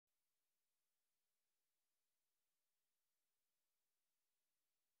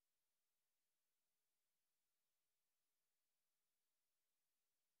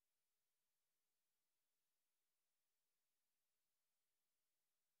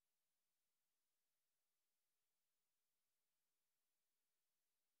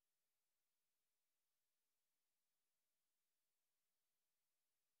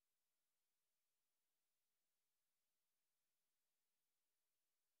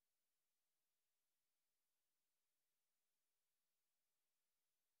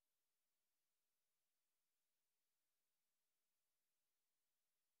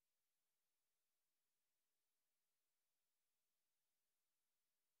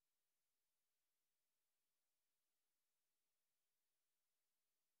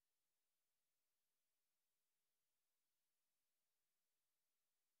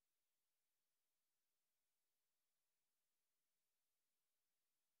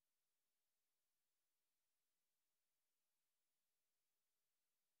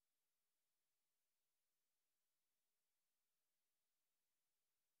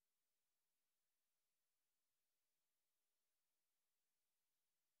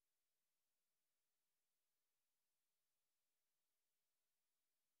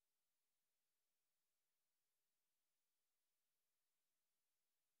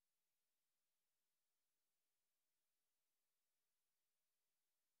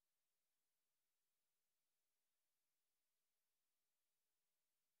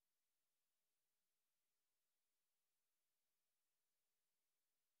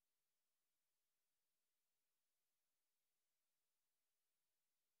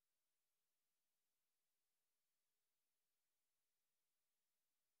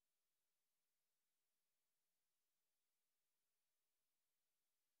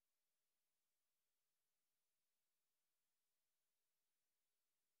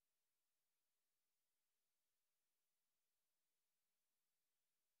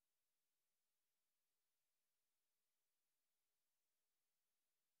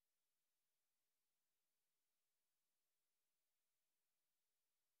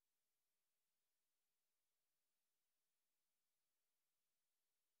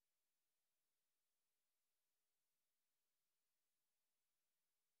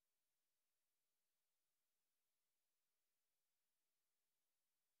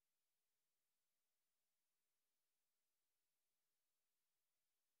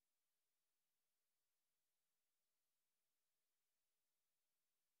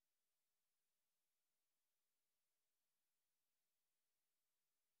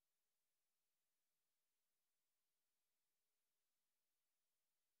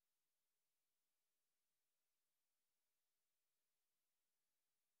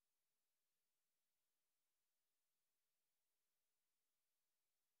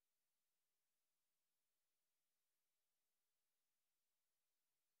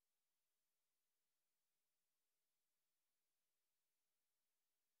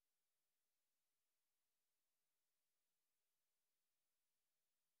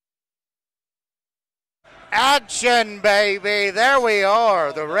Action, baby. There we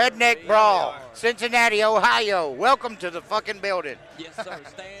are. The Redneck Brawl. Cincinnati, Ohio. Welcome to the fucking building. Yes, sir.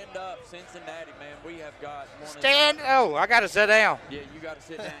 Stand up, Cincinnati, man. We have got one. Oh, I got to sit down. Yeah, you got to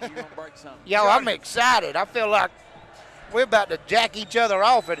sit down. You're going to break something. Yo, I'm excited. I feel like we're about to jack each other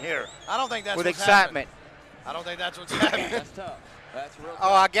off in here. I don't think that's with what's excitement. Happening. I don't think that's what's happening. That's tough. That's real tough.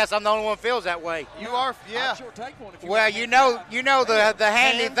 Oh, I guess I'm the only one who feels that way. You are, yeah. I'd sure take one if you well, you know the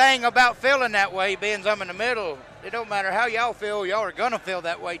handy thing about feeling that way, being I'm in the middle. It don't matter how y'all feel, y'all are gonna feel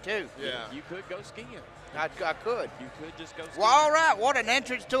that way too. Yeah. You could go skiing. I could. You could just go skiing. Well, all right. What an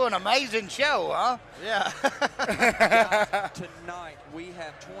entrance to an amazing show, huh? Yeah. Tonight we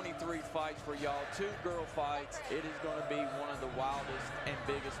have 23 fights for y'all. 2 girl fights. It is going to be one of the wildest and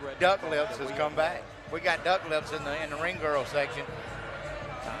biggest red. Duck Lips has come back. We got Duck Lips in the ring girl section.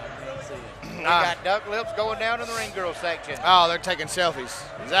 I can't see it. We got Duck Lips going down in the ring girl section. Oh, they're taking selfies.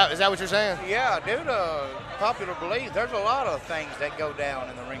 Is that what you're saying? Yeah, due to popular belief, there's a lot of things that go down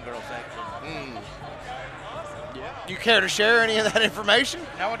in the ring girl section. Yeah. You care to share any of that information?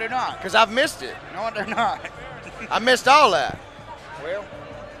 No, I do not. Because I've missed it. No, I do not. I missed all that. Well,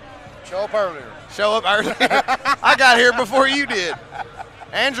 show up earlier. Show up earlier. I got here before you did.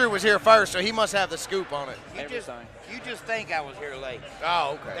 Andrew was here first, so he must have the scoop on it. You just think I was here late.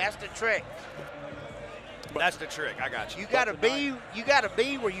 Oh, okay. That's the trick. That's the trick. I got you. You gotta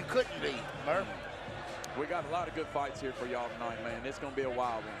be where you couldn't be, Murph. We got a lot of good fights here for y'all tonight, man. It's going to be a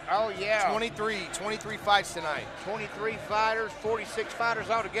wild one. Oh, yeah. 23 fights tonight. 23 fighters, 46 fighters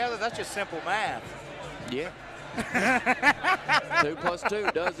altogether. That's just simple math. Yeah. 2 plus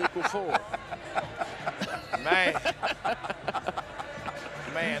 2 does equal 4.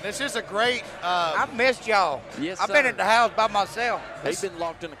 Man, this is a great. I've missed y'all. Yes, I've been at the house by myself. They've been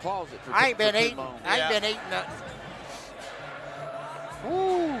locked in the closet for I ain't been too eating. long. I ain't been eating nothing.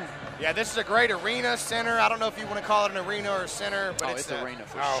 Woo. Yeah, this is a great arena center. I don't know if you want to call it an arena or a center, but it's arena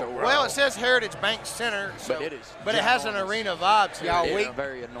for sure. Well, it says Heritage Bank Center, so, but it is. But it has an arena vibe to it. Yeah,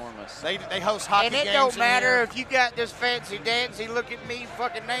 very enormous. They host hockey games. And it don't matter if you got this fancy dancy look at me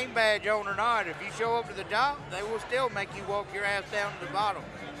fucking name badge on or not. If you show up to the job, they will still make you walk your ass down to the bottom.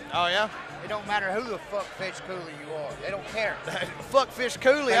 Oh yeah. It don't matter who the fuck fish cooler you are. They don't care. Fuck fish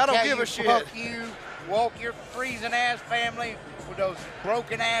coolie. I don't give a shit. Fuck you. Walk your freezing ass family with those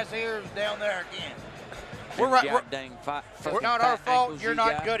broken ass ears down there again. It's not our fault. You're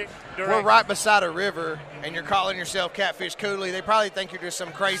not good at directing. We're right beside a river, and you're calling yourself Catfish Coolie. They probably think you're just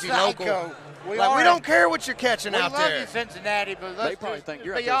some crazy local. We don't care what you're catching out there. We love you, Cincinnati, but let's they probably think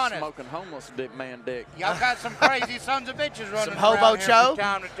you're be out honest. there smoking homeless man dick. Y'all got some crazy sons of bitches running some hobo around here chode? from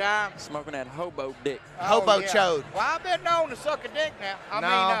time to time. Smoking that hobo dick. Hobo chode. Well, I've been known to suck a dick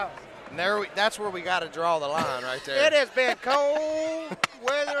now. That's where we got to draw the line right there. It has been cold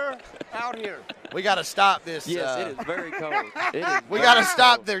weather out here. We got to stop this. Yes, it is very cold. We got to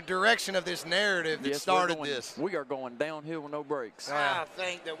stop the direction of this narrative that started this. We are going downhill with no brakes. I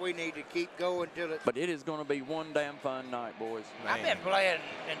think that we need to keep going till it. But it is going to be one damn fun night, boys. Man. I've been playing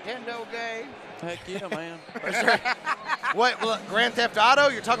Nintendo games. Heck yeah, man. What, Grand Theft Auto?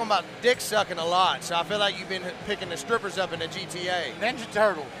 You're talking about dick sucking a lot, so I feel like you've been picking the strippers up in the GTA. Ninja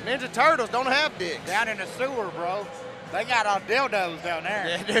Turtles. Ninja Turtles don't have dicks. Down in the sewer, bro. They got all dildos down there.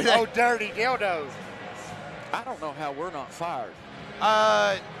 Yeah, do they? Oh, dirty dildos. I don't know how we're not fired.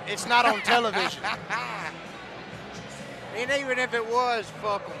 It's not on television. And even if it was,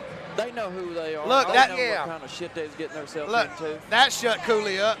 fuck them. They know who they are. Look, they know what kind of shit they's getting themselves into. That shut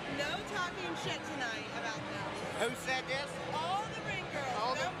Cooley up. No talking shit tonight about them. Who said this? All the ring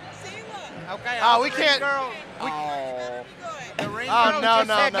girls. See what? Okay. Oh, we can't. The ring Oh, girls no, just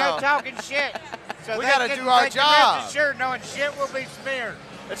said no. no talking shit. So we got to do our job. Sure, knowing shit will be smeared.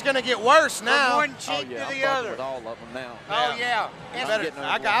 It's going to get worse now. From one cheek to the other. With all of them now. Oh, yeah.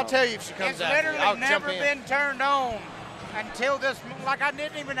 I'll tell you if she comes out. It's literally never been turned on until this. Like, I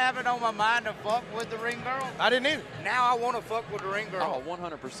didn't even have it on my mind to fuck with the ring girl. I didn't either. Now I want to fuck with the ring girl. Oh,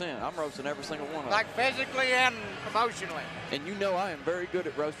 100%. I'm roasting every single one of them. Like physically and emotionally. And you know I am very good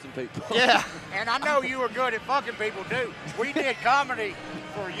at roasting people. Yeah. And I know you were good at fucking people, too. We did comedy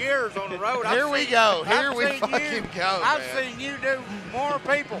for years on the road. Here we go. Here we fucking go. I've seen you do more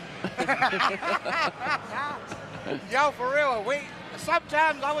people. Yo, for real.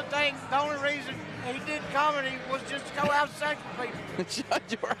 Sometimes I would think the only reason he did comedy was just to go have sex with people. Shut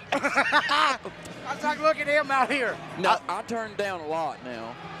your I was like, look at him out here. No, I turn down a lot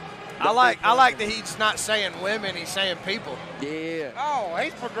now. I like that he's not saying women, he's saying people. Yeah. Oh,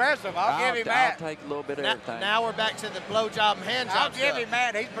 he's progressive. I'll give him that. I'll take a little bit of everything. Now we're back to the blowjob and hand job I'll give him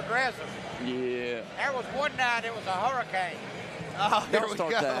that. He's progressive. Yeah. There was one night, it was a hurricane. Oh, here Don't we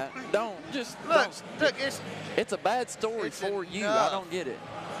start go. that. Don't just Look, don't. it's a bad story it's for you. enough. I don't get it.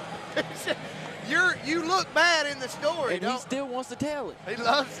 you look bad in the story. And he still wants to tell it. He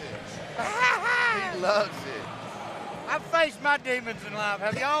loves it. He loves it. I've faced my demons in life.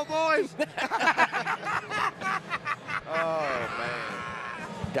 Have y'all, boys? Oh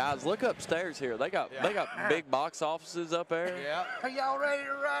man. Guys, look upstairs here. They got big box offices up there. Yeah. Are y'all ready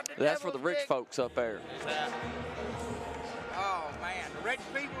to ride the That's for the devil's rich dick? folks up there. Oh, man. The rich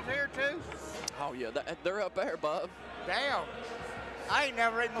people's here, too? Oh yeah, they're up there, bub. Damn. I ain't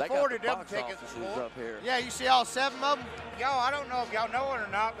never even They got afforded the them box tickets offices before. up here. Yeah, you see all 7 of them? Yo, I don't know if y'all know it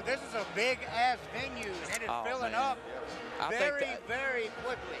or not, but this is a big-ass venue, and it's Oh, filling man. up I think very, that very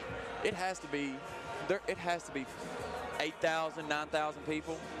quickly. it has to be. It has to be 8,000, 9,000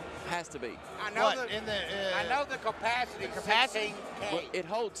 people. Has to be. I know What, the in the, I know the capacity. capacity? 16K. Well, it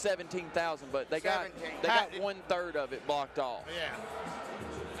holds 17,000, but they got 17. 1/3 of it blocked off. Yeah.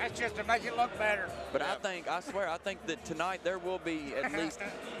 That's just to make it look better. But I swear, I think that tonight there will be at least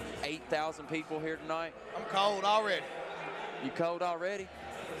 8,000 people here tonight. I'm cold already. You cold already?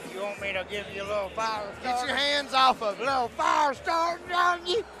 You want me to give you a little fire Get starter? your hands off of A it. little fire starting on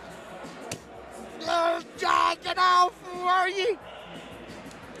you? Little jacking off for you?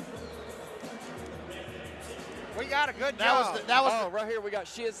 We got a good job. That was Oh, right here we got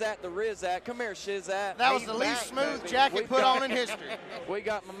Shizat the Rizat. Come here, Shizat. the He's least back, smooth baby. jacket We've put got- on in history. We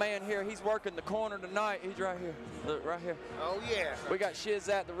got my man here. He's working the corner tonight. He's right here. Look, right here. Oh, yeah. We got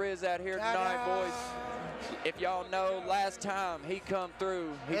Shizat the Rizat here tonight, Ta-da. boys. If y'all know, last time he come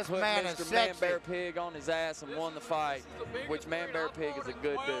through, he This put man is Mr. Man sexy. Bear Pig on his ass and won the fight, which Man Bear Pig is a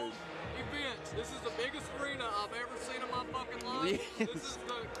good dude. Events. This is the biggest arena I've ever seen in my fucking life. Yes. This is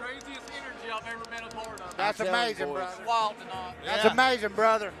the craziest energy I've ever been a part of. That's I'm telling you, amazing, boys. brother. Wild tonight. That's Yeah. amazing,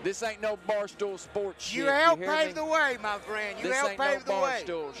 brother. This ain't no barstool sports shit. You helped hear pave me? the way, my friend. You This helped ain't no pave the way.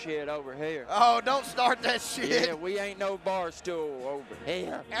 barstool shit over here. Oh, don't start that shit. Yeah, we ain't no barstool over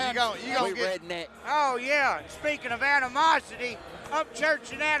here. You gonna We get redneck. Oh, yeah. Speaking of animosity, up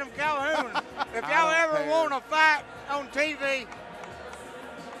church in Adam Calhoun. If I y'all don't ever care. want to fight on TV,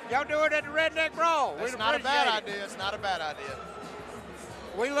 y'all do it at the Redneck Brawl. It's We'd not a bad appreciate it. idea. It's not a bad idea.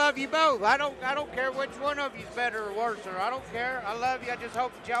 We love you both. I don't care which one of you's better or worse, or I don't care. I love you. I just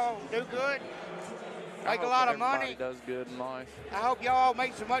hope that y'all do good. I Make a hope lot of everybody money. does good in life. I hope y'all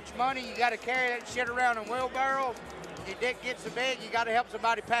make so much money you got to carry that shit around in wheelbarrows. Your dick gets so big, you got to help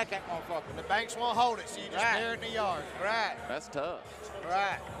somebody pack that motherfucker. The banks won't hold it, so you just Right. bear it in the yard. Right, That's tough.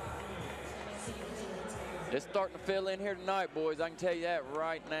 right. It's starting to fill in here tonight, boys. I can tell you that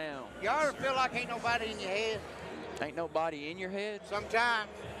right now. Y'all ever feel like ain't nobody in your head? Ain't nobody in your head? Sometimes.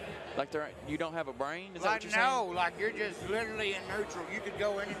 Like you don't have a brain? Is that Like, what you're no, saying? like you're just literally in neutral. You could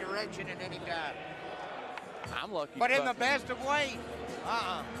go any direction at any time. I'm lucky But to in the fucking best of ways,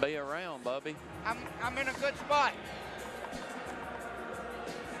 be around, Bubby. I'm in a good spot.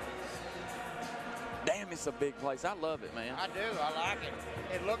 Damn, it's a big place. I love it, man. I do. I like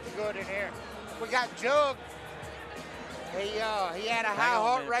it. It looks good in here. We got Jug. He had a high on,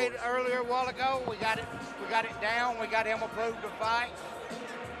 heart man, rate boys. earlier a while ago. We got it down. We got him approved to fight.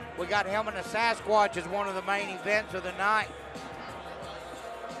 We got him and the Sasquatch as one of the main events of the night.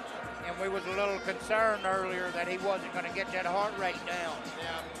 And we was a little concerned earlier that he wasn't going to get that heart rate down.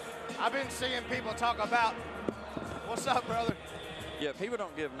 Yeah. I've been seeing people talk about, what's up, brother? Yeah, people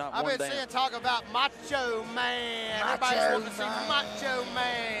don't give not I've one been damn. seeing talk about Macho Man. Macho Everybody's wanting to see Man. Macho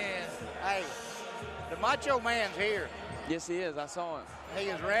Man. Hey, the Macho Man's here. Yes, he is. I saw him. He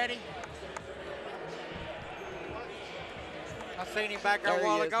is ready. I seen him back there There a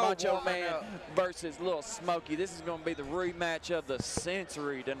while he is, ago. Macho warming Man up. versus Little Smokey. This is going to be the rematch of the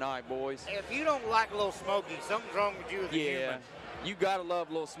century tonight, boys. If you don't like Little Smokey, something's wrong with you as a Yeah, human. you gotta love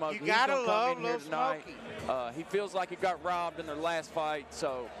Little Smokey. You gotta He's gonna love come in here Lil tonight. Smokey. He feels like he got robbed in their last fight,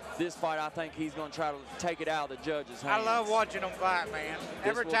 so this fight, I think he's gonna try to take it out of the judges' I hands. love watching them fight, man. This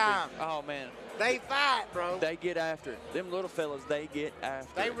Every will be- time. oh man, They fight, bro. they get after it. Them little fellas, they get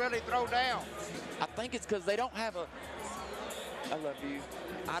after They it. really throw down. I think it's because they don't have a. I love you.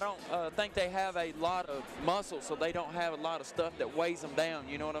 I don't think they have a lot of muscle, so they don't have a lot of stuff that weighs them down.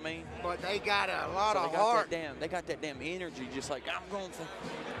 You know what I mean? But they got a lot So of they got heart. they got that damn energy, just like I'm going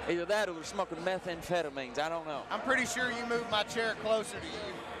to. Either that or they're smoking methamphetamines. I don't know. I'm pretty sure you moved my chair closer to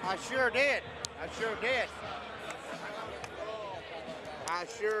you. I sure did. I sure did. I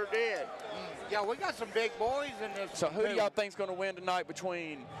sure did. Yeah, we got some big boys in this. So who do y'all think's going to win tonight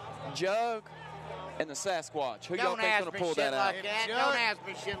between Jug and the Sasquatch? Who y'all Don't think's ask going to me pull shit that out? like that. Jug- Don't ask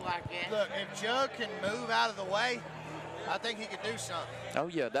me shit like that. Look, if Jug can move out of the way, I think he could do something. Oh,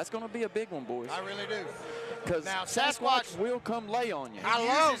 yeah, that's going to be a big one, boys. I really do. Because Now, Sasquatch will come lay on you. I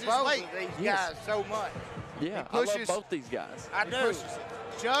love uses his both weight. of these Yes. guys so much. Yeah, He pushes- I love both these guys. I He do. pushes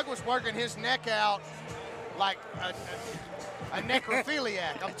it. Jug was working his neck out like a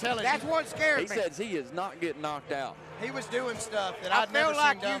necrophiliac. I'm telling That's you. what scares He me. says he is not getting knocked out. He was doing stuff that I I'd never feel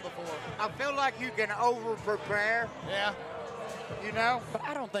like seen done you- before. I feel like you can over prepare, Yeah. you know? But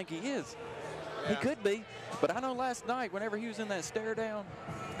I don't think he is. He Yeah. could be. But I know last night, whenever he was in that stare down,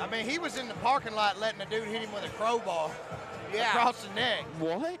 I mean, he was in the parking lot letting a dude hit him with a crowbar Yeah. across the neck.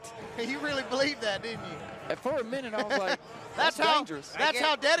 what? You really believed that, didn't you? And for a minute, I was like, That's that's how dangerous. That's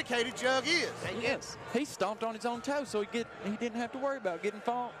how dedicated Jug is. Yes, he stomped on his own toes, so he didn't have to worry about getting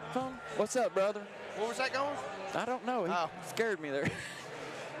phone. What's up, brother? What was that going? I don't know. He Oh. scared me there.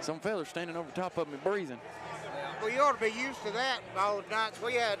 Some feller standing over top of me breathing. Well, you ought to be used to that all the nights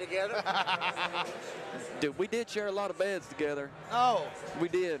we had together. Dude, we did share a lot of beds together. Oh, We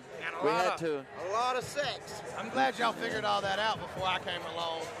did. And We had to. A lot of sex. I'm glad y'all figured all that out before I came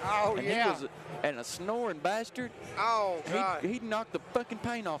along. Oh, And yeah. he was a snoring bastard. Oh, God. He knocked the fucking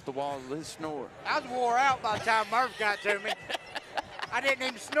paint off the walls with his snore. I was wore out by the time Murph got to me. I didn't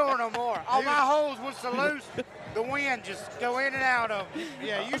even snore no more. All my holes was so loose, the wind just go in and out of them.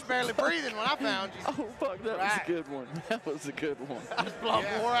 Yeah, you was barely breathing when I found you. Oh, fuck, that was Right. a good one. That was a good one. I was plumb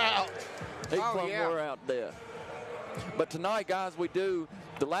Yeah. wore out. He Oh, plumb yeah. wore out death. But tonight, guys, the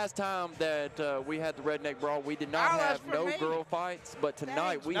last time that we had the Redneck Brawl, we did not Oh, that's have for no me. girl fights, but tonight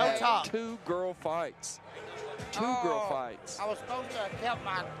Thanks, we No had top. 2 girl fights. Two Oh, girl fights. I was supposed to have kept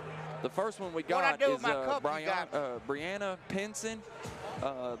my. The first one we What'd I got do is with my cup you got? Brianna Pinson,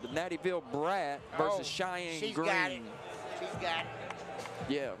 the Nattyville Brat versus Cheyenne she's Green. got it. She's got it.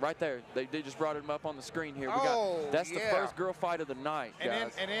 Yeah, right there. They just brought him up on the screen here. Oh, That's the yeah. first girl fight of the night, And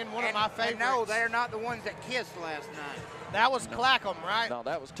guys. then one of my favorites. And no, they're not the ones that kissed last night. That was Clackham, right? No,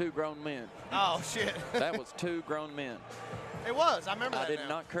 that was 2 grown men. Oh, shit. That was 2 grown men. It was. I remember I that did now.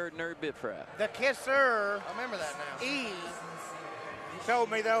 not curd nerd bit frap. The kisser, I remember that now. E,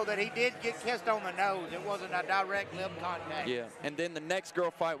 told me, though, that he did get kissed on the nose. It wasn't a direct lip contact. Yeah, and then the next girl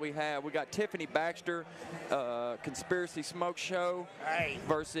fight we got Tiffany Baxter, Conspiracy Smoke Show Hey.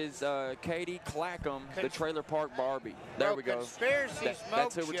 versus Katie Clackham, the Trailer Park Barbie. There Bro, we go. Conspiracy Smoke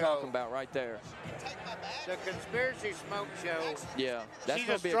That's who we're Show. talking about right there. The Conspiracy Smoke Show. Yeah, that's She's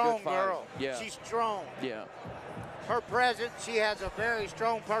gonna a be a strong good fight. girl. Yeah, She's strong. yeah, Her presence, she has a very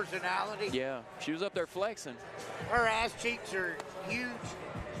strong personality. yeah. She was up there flexing. Her ass cheeks are huge.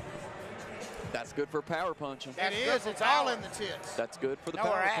 That's good for power punching. That's It good is. for It's all power. in the tits. That's good for the No, her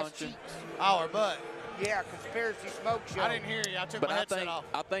power ass punching. cheeks. Oh, her butt. Yeah, Conspiracy Smoke Show. I didn't hear you. I took But my I headset think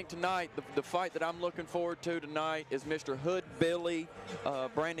off. tonight the fight that I'm looking forward to tonight is Mr. Hood Billy,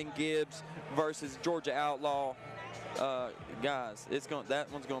 Brandon Gibbs versus Georgia Outlaw. Guys, that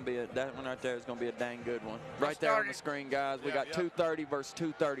one right there is gonna be a dang good one. Right there on the screen, guys. We got 230 versus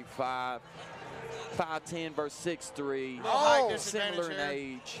 235, 5'10 versus 6'3. Little height Oh, disadvantage Similar in here.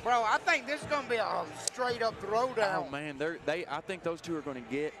 age. Bro, I think this is going to be a straight up throwdown. Oh man, I think those two are gonna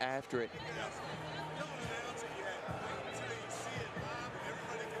get after it.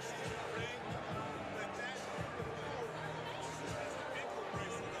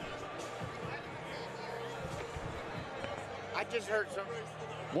 I just heard something.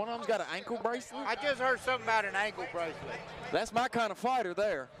 One of them's got an ankle bracelet. I just heard something about an ankle bracelet. That's my kind of fighter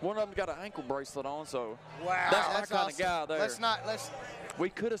there. One of them's got an ankle bracelet on, so Wow. that's my That's kind awesome. of guy there. Let's. We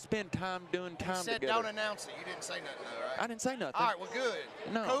could have spent time doing You time said together. don't announce it. You didn't say nothing, though, right? I didn't say nothing. All right, well, good.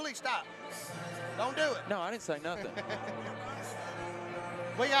 No. Cooley, stop. Don't do it. No, I didn't say nothing.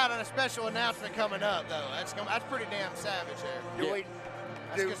 We got a special announcement coming up, though. That's pretty damn savage there. Do we,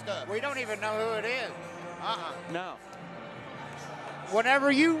 That's good stuff. we don't even know who it is. No. Whenever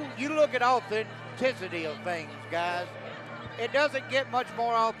you look at authenticity of things, guys, it doesn't get much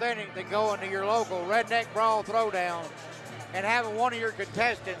more authentic than going to your local Redneck Brawl Throwdown and having one of your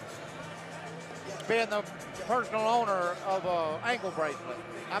contestants being the personal owner of an ankle bracelet.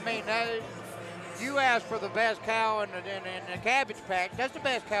 I mean, you asked for the best cow in the cabbage patch. That's the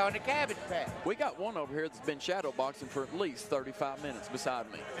best cow in the cabbage patch. We got one over here that's been shadow boxing for at least 35 minutes beside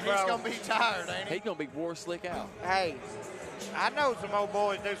me. He's Bro. going to be tired, ain't he? He's going to be wore slick out. Hey, I know some old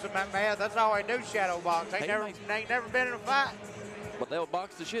boys do some math. That's all they do, shadow box. They Hey, ain't never been in a fight. But they'll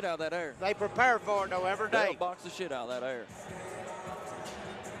box the shit out of that air. They prepare for it, though, every They'll day. box the shit out of that air.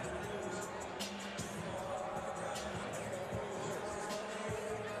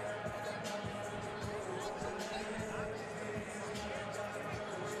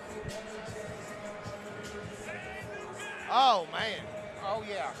 Oh, man. Oh,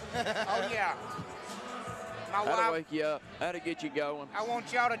 yeah. Oh, yeah. My That'll wife, wake you up. That'll get you going. I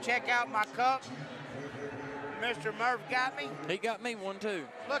want y'all to check out my cup. Mr. Murph got me. He got me one, too.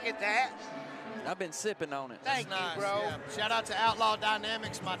 Look at that. I've been sipping on it. Thank you, bro. Yeah. Shout out to Outlaw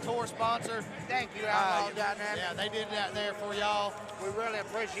Dynamics, my tour sponsor. Thank you, Outlaw Dynamics. Yeah, they did that there for y'all. We really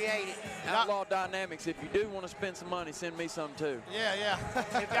appreciate it. Outlaw Dynamics, if you do want to spend some money, send me some, too. Yeah.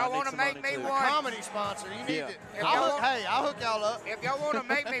 If y'all want to make me one, comedy sponsor, you need it. If I'll hook y'all up. If y'all want to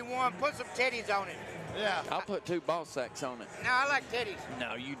make me one, put some titties on it. Yeah. I'll put 2 ball sacks on it. No, I like titties.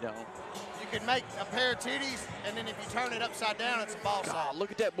 No, you don't. You can make a pair of titties, and then if you turn it upside down, it's a ball sack. God,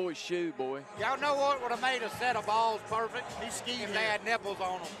 look at that boy's shoe, boy. Y'all know what would have made a set of balls perfect? He's skiing if they had nipples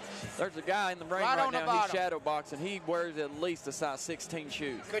on them. There's a guy in the ring Right right on the now. bottom. He's shadow boxing. He wears at least a size 16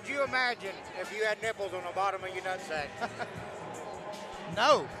 shoe. Could you imagine if you had nipples on the bottom of your nutsack?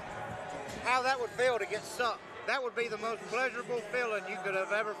 No. How that would feel to get sucked. That would be the most pleasurable feeling you could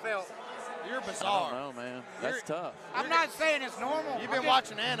have ever felt. You're I bizarre. don't know, man. That's tough. I'm not saying it's normal. You've been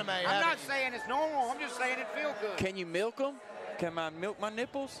watching anime, I'm not saying it's normal. I'm just saying it feels good. Can you milk them? Can I milk my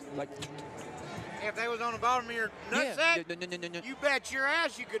nipples? Like, if they was on the bottom of your nutsack, you bet your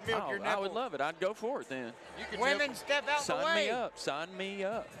ass you could milk your nipples. I would love it. I'd go for it then. Women, step out the way. Sign me up. Sign me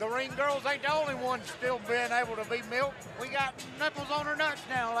up. The ring girls ain't the only ones still being able to be milked. We got nipples on our nuts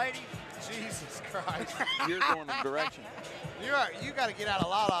now, ladies. Jesus Christ. You're going the direction. You got to get out of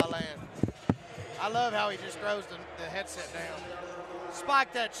La La Land. I love how he just throws the headset down.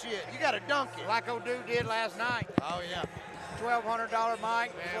 Spike that shit. You got to dunk it. Like old dude did last night. Oh, yeah. $1,200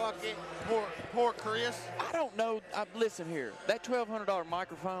 mic. Fuck it. Poor Chris. I don't know. Listen here. That $1,200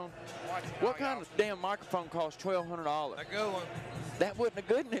 microphone, what kind of damn microphone costs $1,200? A good one. That wasn't a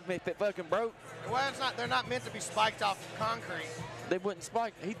good one if it fucking broke. Well, it's not. They're not meant to be spiked off concrete. They wouldn't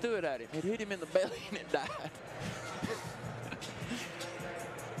spike. He threw it at him. It hit him in the belly and it died.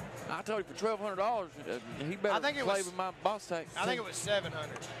 I told you for $1,200, he better play with my boss tag. I think it was $700.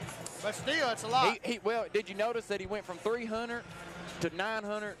 But still, it's a lot. Well, did you notice that he went from $300 to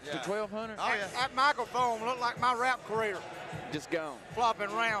 $900 to $1,200? Oh, yeah. That microphone looked like my rap career. Just gone. Flopping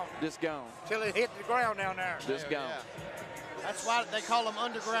around. Just gone. Till it hit the ground down there. Just gone. Yeah. That's why they call them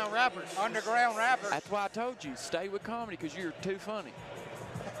underground rappers. Underground rappers. That's why I told you, stay with comedy because you're too funny.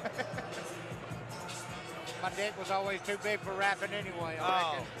 My dick was always too big for rapping anyway,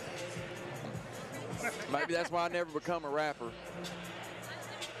 I reckon. Maybe that's why I never become a rapper.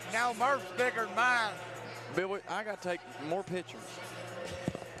 Now Murph's bigger than mine. Billy, I got to take more pictures.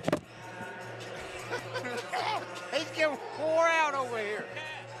 He's getting wore out over here.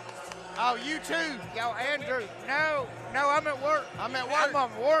 Oh, you too. Yo, Andrew, no, I'm at work. I'm at work. I'm on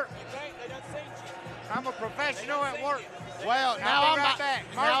work. I'm a professional at work. Well, now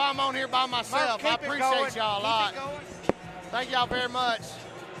I'm on here by myself. I appreciate y'all a lot. Thank y'all very much.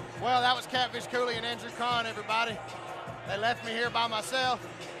 Well, that was Catfish Cooley and Andrew Kahn, everybody. They left me here by myself.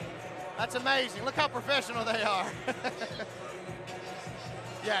 That's amazing. Look how professional they are.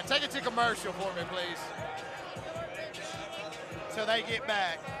 Yeah, take it to commercial for me, please. So they get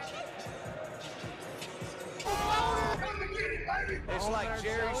back. It's like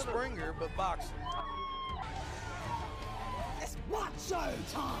Jerry Springer, but boxing. It's what show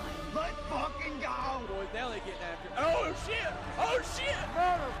time? Let's fucking go! Boys, now they getting after it. Oh, shit! Oh, shit!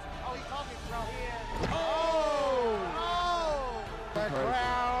 Murder! Oh, he's talking from here. Oh! The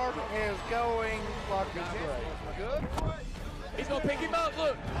crowd is going fucking crazy. Good. He's gonna pick him up,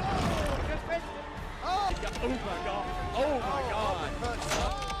 look! Oh! Oh my god! Oh my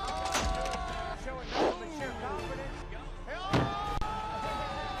god! Showing nothing but sheer confidence.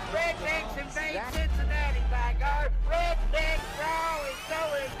 Rednecks invade Cincinnati, by God. Redneck Brawl is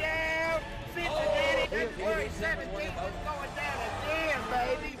going down. Cincinnati, February 17th is going down again,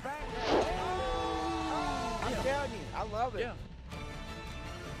 baby. I'm telling you, I love it. Yeah.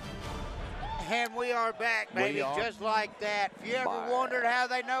 And we are back, baby, just like that. If you ever wondered how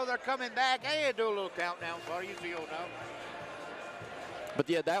they know they're coming back, hey, do a little countdown for you so you'll know. But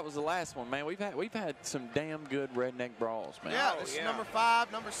yeah, that was the last one, man. We've had some damn good redneck brawls, man. Yeah, this is number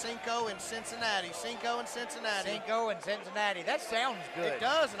 5, number Cinco in Cincinnati. Cinco in Cincinnati. Cinco in Cincinnati. That sounds good. It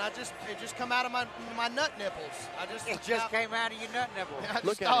does, and it just come out of my nut nipples. It just came out of your nut nipple.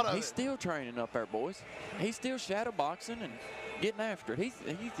 Look at him. He's still training up there, boys. He's still shadow boxing and getting after it.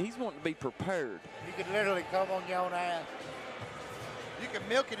 He's wanting to be prepared. You could literally come on your own ass. You can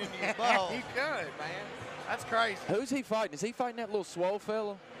milk it into your butthole. You could, man. That's crazy. Who's he fighting? Is he fighting that little swole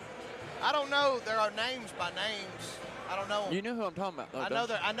fella? I don't know. There are names by names. I don't know. You know who I'm talking about, though,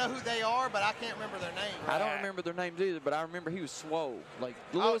 I know who they are, but I can't remember their names. I don't remember their names either, but I remember he was swole. Like,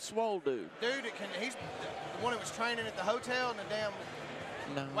 the little swole dude. Dude, he's the one that was training at the hotel in the damn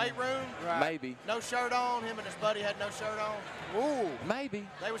No. weight room. Right. Maybe. No shirt on. Him and his buddy had no shirt on. Ooh. Maybe.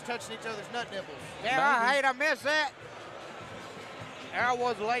 They was touching each other's nut nipples. Yeah, I missed that. There I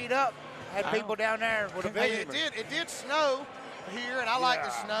was laid up. Had people down there with a Hey, vision. it did snow here, and I like the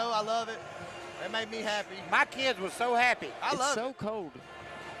snow. I love it. It made me happy. My kids was so happy. I love It's so it. cold.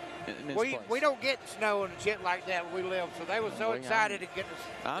 In this We place. don't get snow and shit like that where we live, so they were so excited to get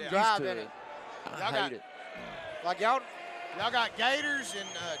to I'm used drive to in it. it. I hate it. Like y'all got gators and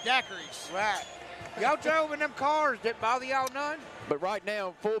daiquiris. right. Y'all drove in them cars that bother y'all none? But right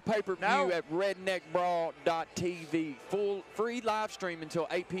now, full pay-per-view No. at redneckbrawl.tv. Full free live stream until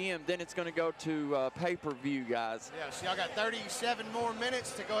 8 p.m. Then it's going to go to pay-per-view, guys. Yeah, so y'all got 37 more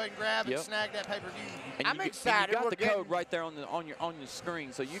minutes to go ahead and grab and Yep. snag that pay-per-view. And I'm you excited. You got We're the getting- code right there on your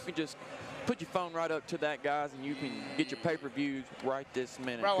screen, so you can just put your phone right up to that, guys, and you can get your pay-per-views right this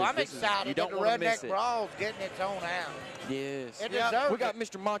minute. Bro, 'cause I'm this excited you that don't the want to miss Redneck it. Brawl's getting its own out. Yes. It Yep. deserves We got it.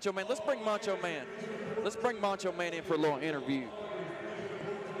 Mr. Macho Man. Let's bring Macho Man. Let's bring Macho Man in for a little interview.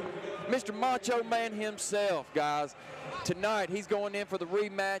 Mr. Macho Man himself, guys. Tonight, he's going in for the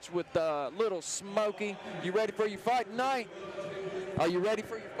rematch with Little Smokey. You ready for your fight tonight? Are you ready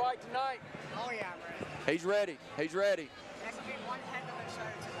for your fight tonight? Oh, yeah, I'm ready. He's ready. He's ready. That's going to be one heck of a show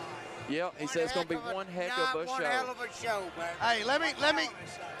tonight. Yep, he says it's going to be one heck of a One show. hell of a show, man. Hey, let me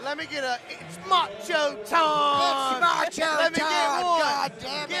get a it's macho time. It's macho Let me time, get one. God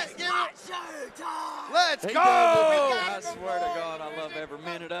damn it. Get it. Showtime! Let's He go. does it. I swear to God, I love every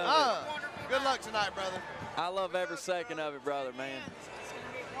minute of it. Good luck tonight, brother. I love every second of it, brother, man. It's going to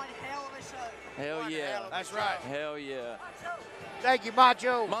be one hell of a show. Hell yeah. That's right. Hell yeah. Thank you,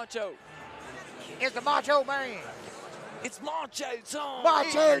 Macho. Macho. It's the Macho Man. It's Macho time. Macho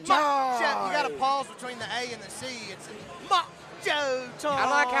Chef, time. you got to pause between the A and the C. It's macho time. I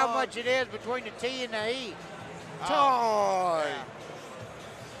like how much it is between the T and the E. Oh, Time.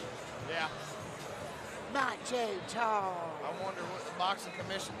 Yeah. Macho time. I wonder what the boxing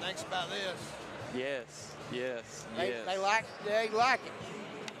commission thinks about this. Yes, yes, They yes. like it.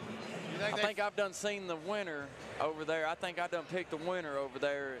 You think I they think I've done seen the winner over there. I think I done picked the winner over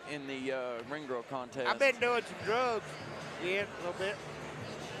there in the ring girl contest. I've been doing some drugs. Yeah, a little bit.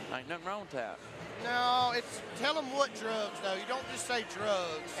 Ain't nothing wrong with that. No, it's tell them what drugs though. You don't just say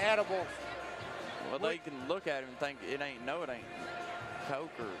drugs. Edible. Well, they can look at it and think it ain't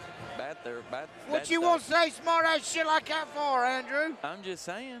coke or bad What you stuff. want to say smart ass shit like that for, Andrew? I'm just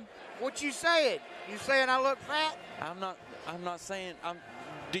saying. What you saying? You saying I look fat? I'm not saying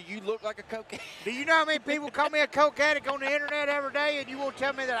do you look like a coke? Do you know how many people call me a coke addict on the internet every day, and you won't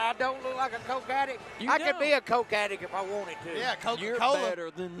tell me that I don't look like a coke addict? You I could don't. be a coke addict if I wanted to. Yeah, You're Coca-Cola. better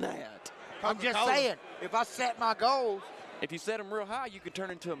than that. I'm just Coca-Cola. saying, if I set my goals, If you set them real high, you could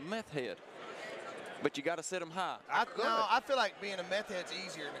turn into a meth head. But you got to set them high. I feel like being a meth head's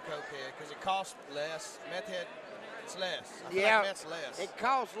easier than a coke head because it costs less. Meth head, it's less. I feel yeah, like meth's less. it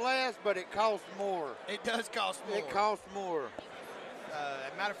costs less, but it costs more. It does cost more. It costs more.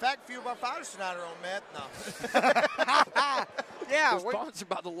 Matter of fact, a few of our fighters tonight are on meth. No. Yeah, We're sponsored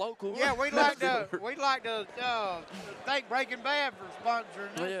by the local. yeah, we'd like to thank Breaking Bad for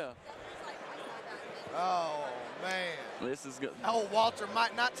sponsoring this. Yeah. Oh man. This is good. Oh, Walter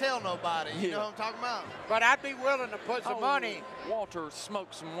might not tell nobody. You Yeah. know what I'm talking about? But I'd be willing to put some money Walter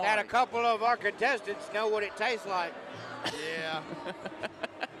smoked some that a white. couple of our contestants know what it tastes like. Yeah.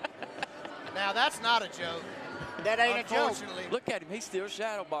 Now that's not a joke. That ain't a joke. Unfortunately. Look at him. He's still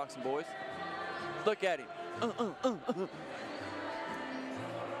shadow boxing, boys. Look at him. The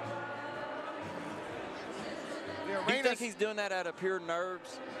Do you arena's- think he's doing that out of pure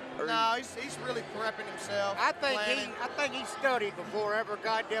nerves? Or No, he's really prepping himself. I think planning. he studied before every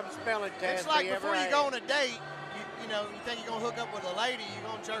goddamn spelling test. It's like he ever before you had. go on a date, you know, you think you're gonna hook up with a lady,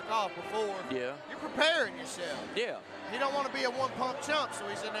 you're gonna jerk off before. Yeah. You're preparing yourself. Yeah, He don't want to be a one-pump chump, so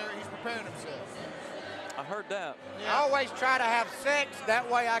he's in there. He's preparing himself. I heard that. I Yeah. always try to have sex. That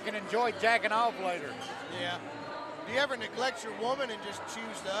way I can enjoy jacking off later. Yeah. Do you ever neglect your woman and just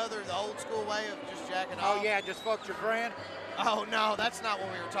choose the old school way of just jacking off? Oh, yeah, just fucked your friend. Oh no, that's not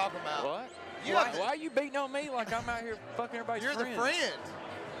what we were talking about. What? You Why, have to- why are you beating on me like I'm out here fucking everybody's You're friends? the friend.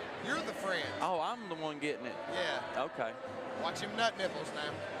 You're the friend. Oh, I'm the one getting it. Yeah. Okay. Watch him nut nipples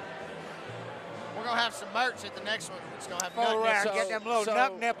now. We're gonna have some merch at the next one. It's gonna have Full nut around, nipples. get them little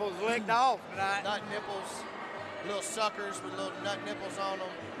nut nipples licked off tonight. Nut nipples. Little suckers with little nut nipples on them.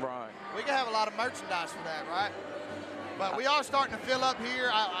 Right. We can have a lot of merchandise for that, right? But we are starting to fill up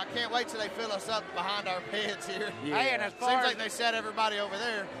here. I can't wait till they fill us up behind our heads here. Yeah. Hey, and as far Seems as, like they set everybody over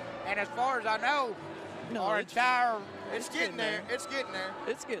there. and as far as I know, No, our it's- entire It's getting there. It's getting there.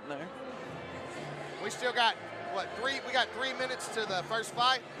 It's getting there. We still got what, we got 3 minutes to the first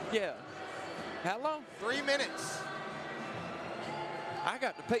fight? Yeah. How long? 3 minutes. I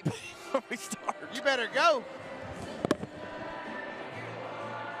got to pee before we start. You better go.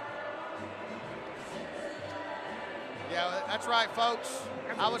 Yeah, that's right, folks.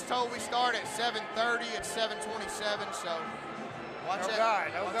 I was told we start at 7:30. It's 7:27, so watch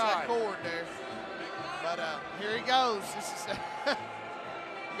that cord there. But here he goes. This is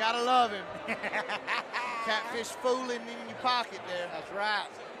you gotta love him. Catfish fooling in your pocket there. That's right.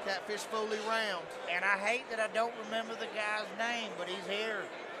 Catfish fooling round. And I hate that I don't remember the guy's name, but he's here.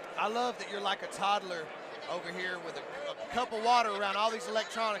 I love that you're like a toddler over here with a cup of water around all these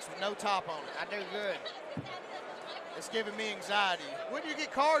electronics with no top on it. I do good. It's giving me anxiety. Where do you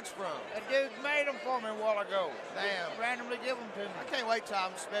get cards from? That dude made them for me a while ago. Damn. Just randomly give them to me. I can't wait till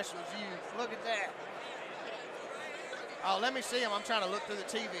I'm as special as you. Look at that. Oh, let me see them. I'm trying to look through the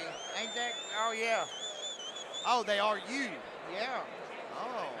TV. Ain't that? Oh, yeah. Oh, they are you. Yeah.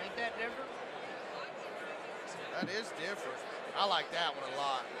 Oh. Ain't that different? That is different. I like that one a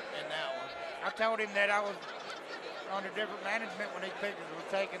lot, and that one. I told him that I was under different management when these pictures were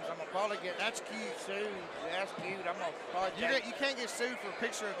taken, so I'm going to probably get That's cute. sued. That's cute. I'm going to probably take You can't get sued for a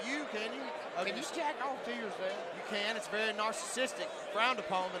picture of you, can you? Can you jack off to yourself? You can. It's very narcissistic, frowned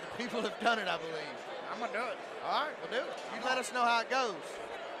upon, but the people have done it, I believe. I'm going to do it. All right, we'll do it. You let us know how it goes.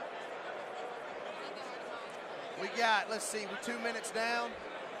 We got, let's see, we're 2 minutes down,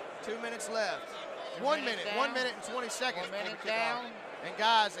 2 minutes left. 1 minute, down. 1 minute and 20 seconds. 1 minute down. And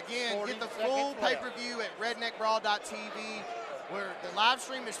guys, again, get the full pay-per-view at redneckbrawl.tv, where the live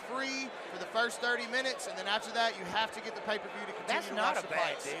stream is free for the first 30 minutes, and then after that, you have to get the pay-per-view to continue to watch the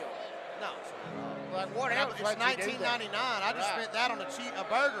fights. That's not a bad deal. No. Like what else? It's $19.99. I just spent that on a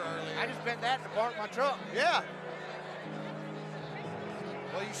burger earlier. I just spent that to park my truck. Yeah.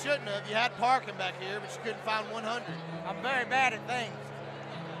 Well, you shouldn't have. You had parking back here, but you couldn't find 100. I'm very bad at things.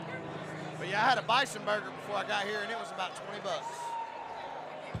 But yeah, I had a bison burger before I got here, and it was about 20 bucks.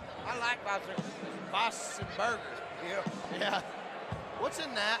 I like bison. Bison burger. Yeah. Yeah. What's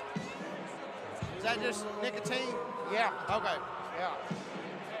in that? Is that just nicotine? Yeah. Okay. Yeah.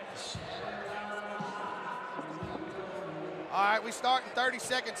 All right, we start in 30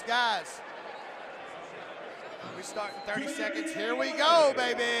 seconds, guys. We start in 30 seconds. Here we go,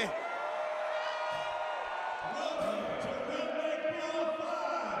 baby.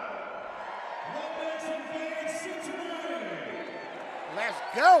 Let's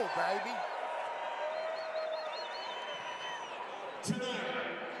go, baby. Tonight,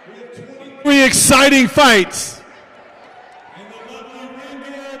 we have 23 exciting fights in the lovely Ring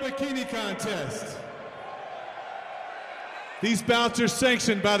Bikini Contest. These bouts are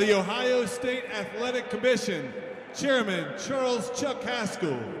sanctioned by the Ohio State Athletic Commission, Chairman Charles Chuck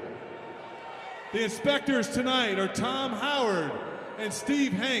Haskell. The inspectors tonight are Tom Howard and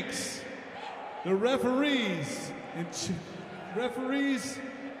Steve Hanks. The referees in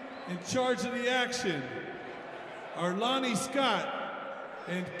charge of the action are Lonnie Scott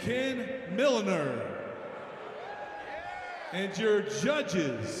and Ken Milliner. And your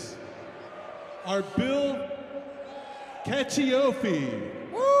judges are Bill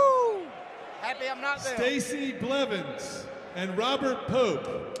Caccioffi, Woo! Happy I'm not there. Stacy Blevins, and Robert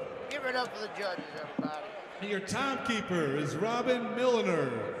Pope. Give it up for the judges, everybody. And your timekeeper is Robin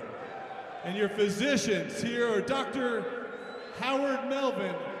Milliner. And your physicians here are Dr. Howard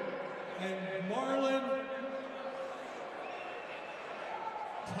Melvin and Marlon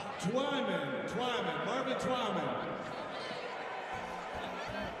Marvin Twyman.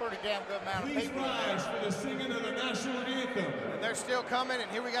 Pretty damn good amount of Please people. rise for the singing of the national anthem. And they're still coming,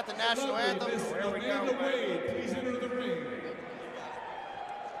 and here we got the national anthem. Miss Amanda Wade, please enter the ring.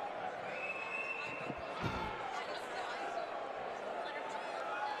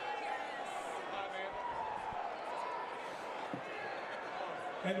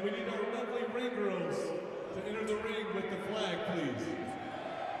 And we need our lovely ring girls to enter the ring with the flag, please.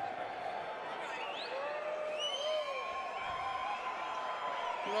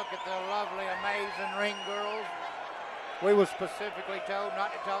 Look at the lovely, amazing ring girls. We were specifically told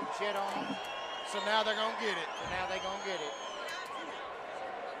not to talk shit on them. So now they're going to get it. So now they're going to get it.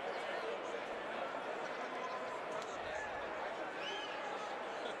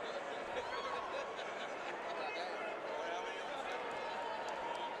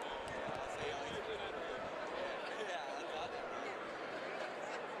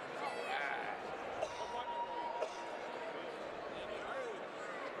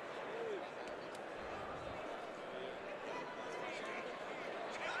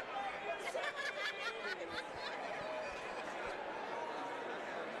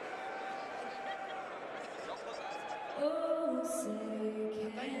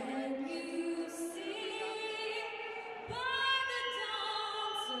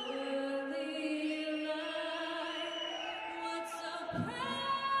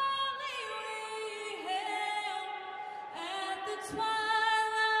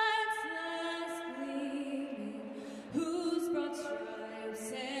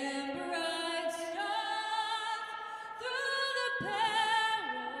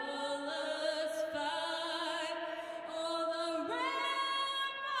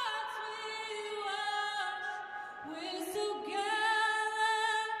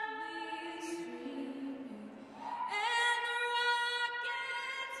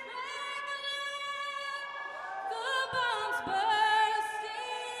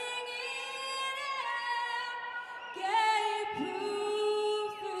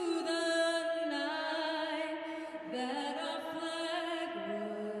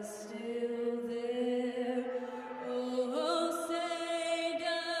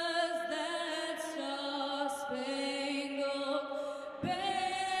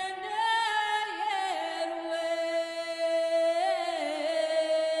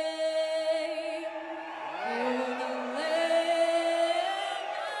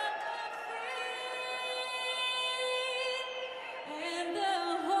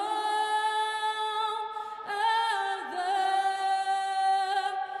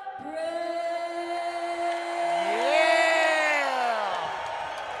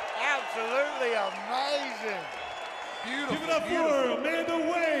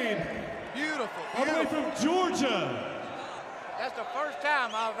 That's the first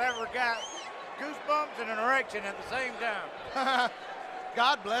time I've ever got goosebumps and an erection at the same time.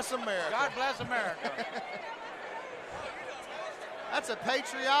 God bless America. God bless America. That's a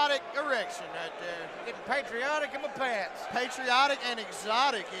patriotic erection right there. Getting patriotic in my pants. Patriotic and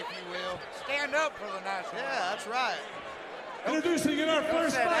exotic, if you will. Stand up for the national. Yeah, that's right. Introducing in our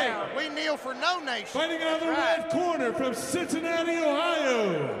first fight. We kneel for no nation. Fighting out of the red corner from Cincinnati,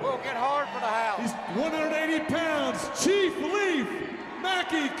 Ohio. We'll get hard for the house. He's 180 pounds. Chief Leaf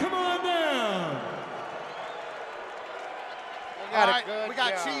Mackey, come on down. All right, we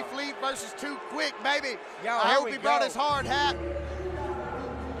got Chief Leaf versus Too Quick, baby. Yo, I hope he brought his hard hat.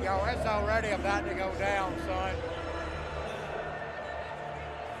 Yo, it's already about to go down, son.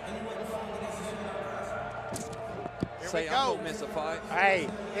 Say I'm gonna miss a fight. Hey,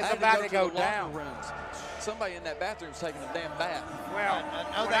 it's about to go down. Rooms. Somebody in that bathroom's taking a damn bath. Well,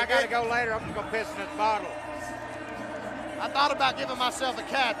 I got to go later. I'm just going to piss in this bottle. I thought about giving myself a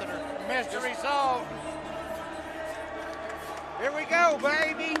catheter. Mystery solved. Here we go,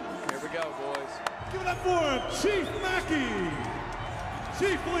 baby. Here we go, boys. Give it up for him, Chief Mackey.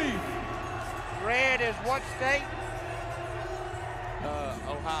 Chief Leaf. Red is what state?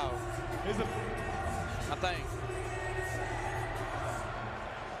 Ohio. Is it? I think.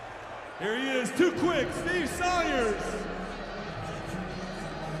 Here he is, Too Quick, Steve Sawyers.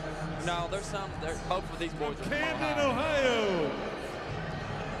 No, there's both of these boys are from Camden, Ohio.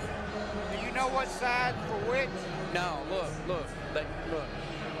 Do you know what side for which? No, look.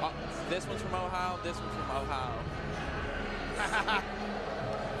 This one's from Ohio, this one's from Ohio.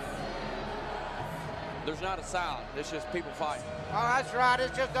 There's not a South, it's just people fighting. Oh, that's right,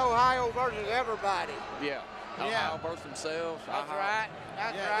 it's just Ohio versus everybody. Yeah. Ohio versus themselves. That's right.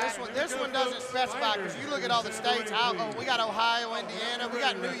 That's right. This one doesn't specify, because you look at all the states. We got Ohio, Indiana, we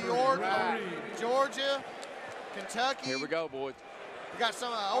got New York, Georgia, Kentucky. Here we go, boys. We got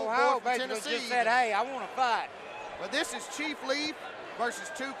some old Ohio boys from Tennessee. just said, hey, I want to fight. But this is Chief Leaf versus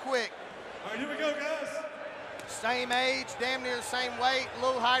Too Quick. All right, here we go, guys. Same age, damn near the same weight,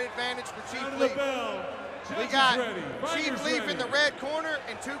 little height advantage for Chief Out of Leaf. the bell. We got ready. Chief Leaf in the red corner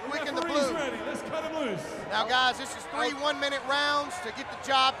and Too Quick in the blue. Ready. Let's cut him loose. Now, guys, this is 3 one-minute rounds to get the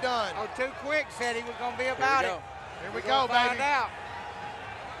job done. Oh, Too Quick said he was going to be about it. Here we go, baby. Find out.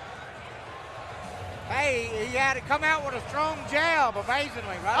 Hey, he had to come out with a strong jab,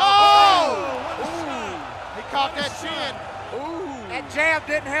 amazingly. Right? He caught that chin. That jab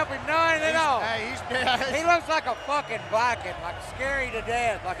didn't help him none at all. Hey, he looks like a fucking Viking, like scary to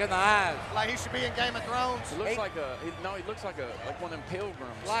death, like in the eyes. Like he should be in Game of Thrones. He looks he looks like one of them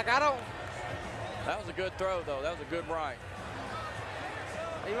pilgrims. Like I don't. That was a good throw though. That was a good right.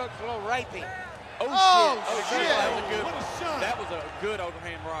 He looks a little rapey. Oh shit! That was a good. That was a good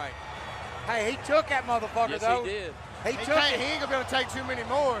overhand right. Hey, he took that motherfucker though. Yes, he did. He ain't gonna be able to take too many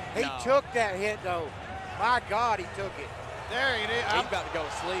more. He took that hit though. My God, he took it. There he is. He's about to go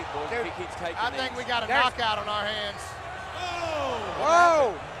to sleep, boys. If he keeps taking I think we got a knockout on our hands.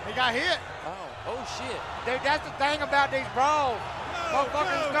 Whoa! He got hit. Oh shit. Dude, that's the thing about these brawls.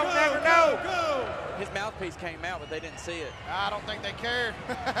 Motherfuckers don't never know. His mouthpiece came out, but they didn't see it. I don't think they cared.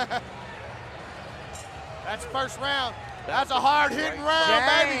 That's the first round. That's a hard-hitting round,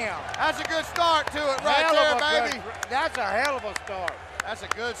 baby. That's a good start to it right there, baby. That's a hell of a start. That's a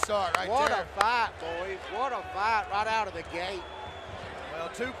good start right What there. a fight, boys. What a fight right out of the gate. Well,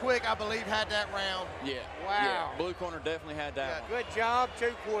 Too Quick, I believe, had that round. Yeah. Wow. Yeah. Blue corner definitely had that one. Good job,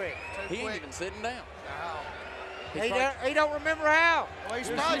 Too Quick. He ain't even sitting down. He don't remember how. Well, he's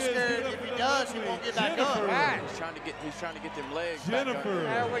probably scared if he does, he won't get back up. Right. He's trying to get them legs Jennifer. back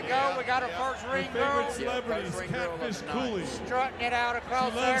up. There we go. We got our first ring girl. Favorite celebrities, Catfish Cooley. Strutting it out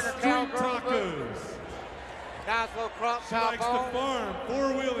across She there loves in her street cowgirl boots. tacos. Nice little crop She top likes to on. farm,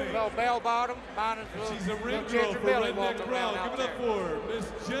 four-wheeling. Little bell bottom. Mine is She's a ring little girl Ginger for Billy Redneck walking Brawl. around out Give it up there. for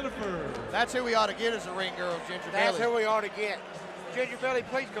Miss Jennifer. That's who we ought to get as a ring girl, Ginger That's Billy. who we ought to get. Ginger Billy,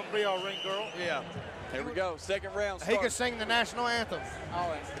 please come be our ring girl. Yeah. Here we go. Second round. He could sing the national anthem.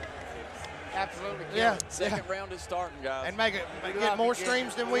 Oh, absolutely. Yeah. Second round is starting, guys. And get love more you, Ginger.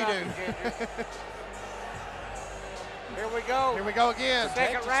 streams than We we love do. you, Ginger. Here we go. Here we go again.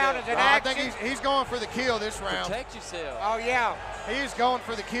 Second round is in I action. think he's going for the kill this round. Protect yourself. Oh, yeah. He's going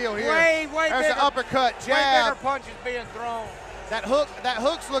for the kill here. Way There's bigger, an uppercut, way jab. bigger punches being thrown. That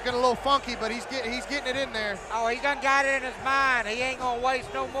hook's looking a little funky, but he's getting it in there. Oh, he done got it in his mind. He ain't gonna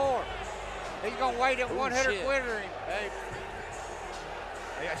waste no more. He's gonna wait at one hitter shit. quitter him. Hey,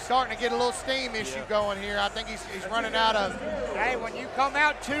 Yeah, starting to get a little steam issue going here. I think he's running out of. Hey, when you come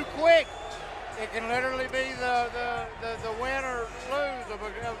out too quick, it can literally be the win or lose of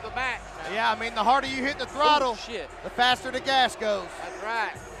the match. Yeah, I mean, the harder you hit the throttle, shit. the faster the gas goes. That's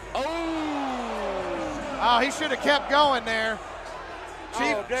right. Oh, he should have kept going there.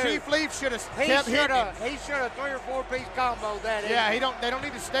 Oh, dude. Chief Leaf should have He kept should hitting him. have 3 or 4 piece combo that. Yeah, they don't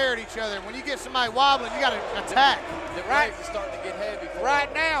need to stare at each other. When you get somebody wobbling, you got to attack. The Right. legs are starting to get heavy.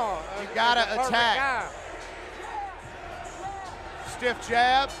 Right now, You gotta is the perfect attack. time. Stiff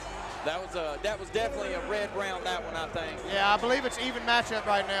jab. That was definitely a red round, that one, I think. Yeah, I believe it's even matchup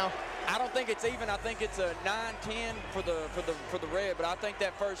right now. I don't think it's even. I think it's a 9-10 for the red, but I think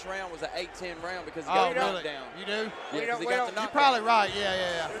that first round was an 8-10 round because he got a knockdown. You do? Yeah, 'cause he got the knockdown. You're probably right.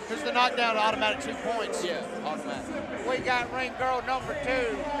 Yeah. Because the knockdown automatic 2 points. Yeah, automatic. We got ring girl number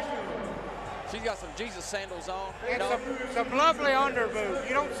 2. She's got some Jesus sandals on. And some lovely underboob.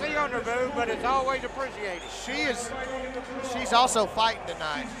 You don't see underboob, but it's always appreciated. She's also fighting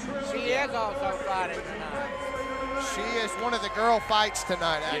tonight. She is also fighting tonight. She is one of the girl fights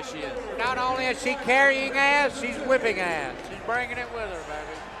tonight, Yeah, actually. she is. Not only is she carrying ass, she's whipping ass. She's bringing it with her,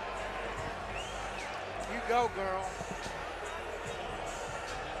 baby. You go, girl.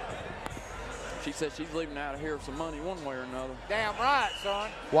 She said she's leaving out of here with some money one way or another. Damn right,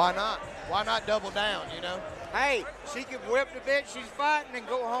 son. Why not? Why not double down, you know? Hey, she can whip the bitch she's fighting and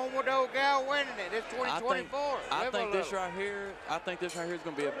go home with the old gal winning it. It's 2024. I Live a think this little. right here is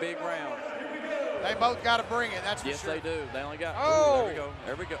going to be a big round. They both got to bring it, that's for Yes, sure. they do. They only got. Oh. There we go.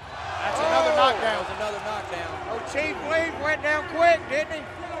 There we go. That's another knockdown. That was another knockdown. Oh, Chief Leaf went down quick, didn't he?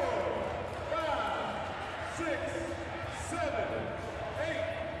 6, 7, 8.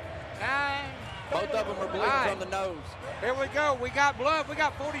 9. Both of them are bleeding Right. from the nose. Here we go. We got blood. We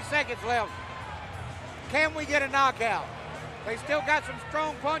got 40 seconds left. Can we get a knockout? They still got some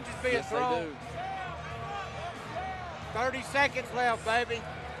strong punches being Yes, thrown. they do. 30 seconds left, baby.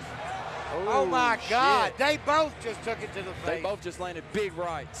 Oh Ooh, my God. shit. They both just took it to the face. They both just landed big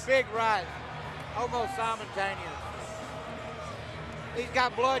rights. Big right. Almost simultaneous. He's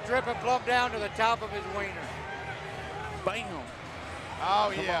got blood dripping plumb down to the top of his wiener. Bam.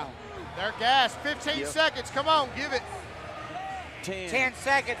 Oh, Come yeah. on. They're gassed. 15 Yep. seconds. Come on, give it. 10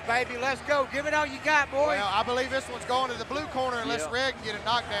 seconds, baby. Let's go. Give it all you got, boys. Well, I believe this one's going to the blue corner unless Yep. Red can get a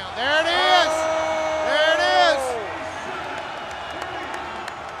knockdown. There it is. There it is.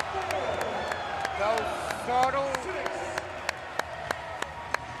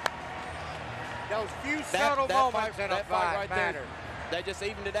 Those few subtle moments in a that fight right matter. there, they just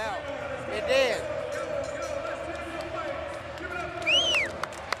evened it out. It did.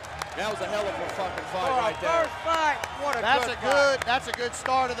 That was a hell of a fucking For fight a right there. first fight, what a That's good a fight. good. That's a good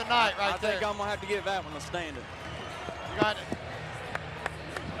start of the night right I there. think I'm gonna have to give that one a standing. You got it.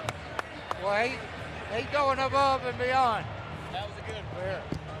 Well, he's going above and beyond. That was a good one. There.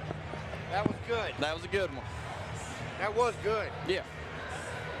 That was good. That was a good one. That was good. Yeah.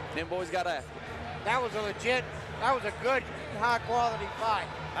 Them boys got after it. That was a legit, that was a good, high-quality fight.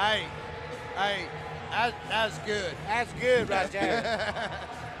 Hey, that's good. That's good right there.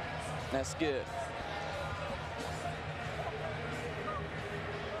 That's good.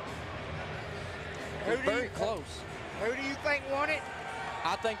 Who do Very you- close. Who do you think won it?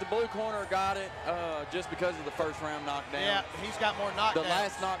 I think the blue corner got it just because of the first round knockdown. Yeah, he's got more knockdowns. The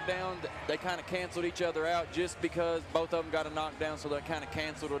last knockdown, they kind of canceled each other out just because both of them got a knockdown, so they kind of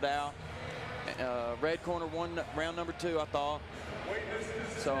canceled it out. Red corner won round number 2, I thought.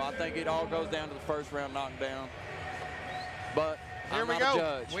 So I think it all goes down to the first round knockdown. But here I'm we not go. a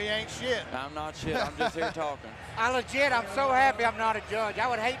judge. We ain't shit. I'm not shit. I'm just here talking. I'm so happy I'm not a judge. I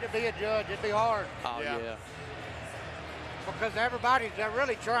would hate to be a judge. It'd be hard. Oh, yeah. Because they're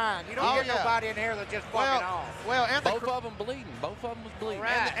really trying. You don't get nobody in here that's just fucking off. Well, and both of them bleeding. Both of them was bleeding.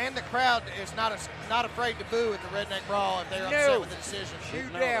 Right. And the crowd is not afraid to boo at the Redneck Brawl if they're upset with the decision. You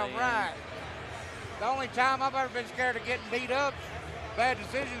damn right. The only time I've ever been scared of getting beat up, bad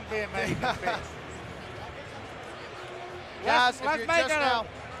decisions being made. Guys, if you're just now,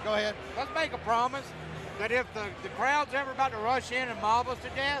 go ahead. Let's make a promise that if the crowd's ever about to rush in and mob us to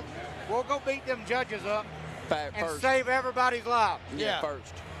death, we'll go beat them judges up and save everybody's life. Yeah.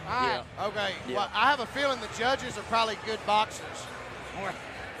 First. All right. Yeah. Okay. Yeah. Well, I have a feeling the judges are probably good boxers.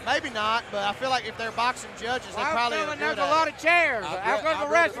 Maybe not, but I feel like if they're boxing judges, they probably are good there's a lot of chairs. How good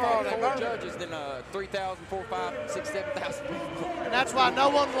the rest more are judges than 3,000, 4,000, 5,000, 6,000, 7,000 people. And that's why no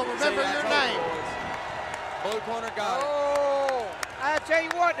one will remember your name. Blue corner got it. Oh, I tell you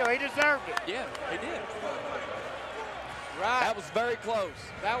what, though, he deserved it. Yeah, he did. Right. That was very close.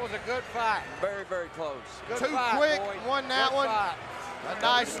 That was a good fight. Very, very close. Good Too fight, quick, boys. won that Good one. Fight. A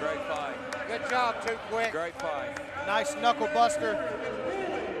nice, Great fight. Good job, Too Quick. Great fight. nice knuckle buster.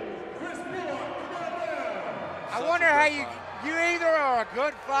 I wonder how you either are a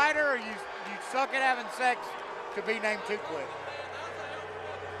good fighter or you suck at having sex to be named Too Quick.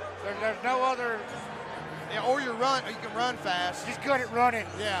 There's no other. Yeah, or you can run fast. He's good at running.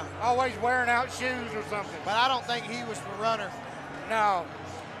 Yeah. Always wearing out shoes or something. But I don't think he was the runner. No.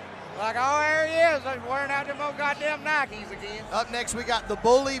 Like, oh, there he is. He's wearing out them old goddamn Nikes again. Up next, we got the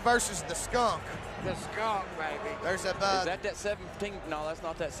Bully versus the Skunk. The Skunk, baby. There's a Is that 17? No, that's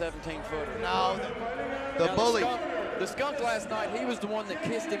not that 17-footer. No, the Bully. The skunk last night, he was the one that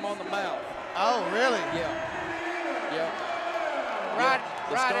kissed him on the mouth. Oh, really? Yeah. Yeah. Right,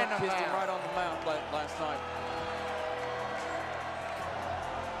 The right skunk in the kissed him mouth. right on the mouth last night.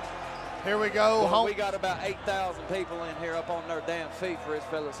 Here we go. Well, we got about 8,000 people in here up on their damn feet for this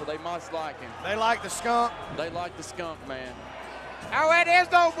fella, so they must like him. They like the Skunk. They like the skunk, man. Oh, that is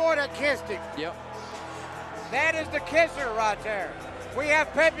the old boy that kissed him. Yep. That is the kisser right there. We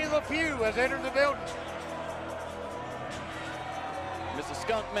have Pepe Le Pew has entered the building. Mr.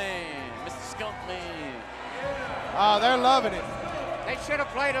 Skunk Man. Mr. Skunk Man. Oh, they're loving it. They should have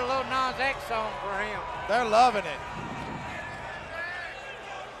played a little Nas X song for him. They're loving it.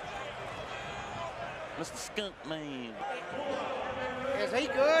 Mr. Skunk Man. Is he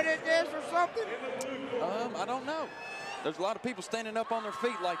good at this or something? I don't know. There's a lot of people standing up on their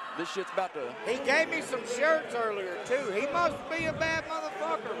feet like this shit's about to. He gave me some shirts earlier, too. He must be a bad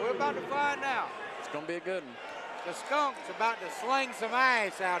motherfucker. We're about to find out. It's going to be a good one. The Skunk's about to sling some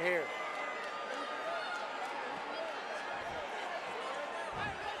ice out here.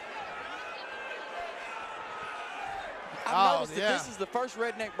 I've noticed that this is the first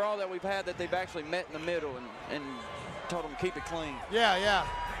Redneck Brawl that we've had that they've actually met in the middle and told them to keep it clean. Yeah, yeah.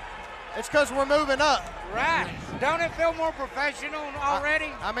 It's because we're moving up. Right. Don't it feel more professional already?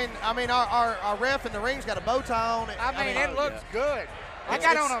 I mean, our ref in the ring's got a bow tie on it. I mean it looks good. I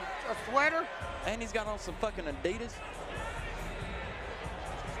got on a sweater. And he's got on some fucking Adidas.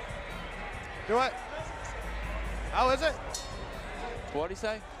 Do it. Oh, is it? What'd he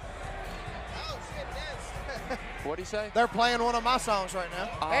say? Oh, shit, yes. What'd he say? They're playing one of my songs right now.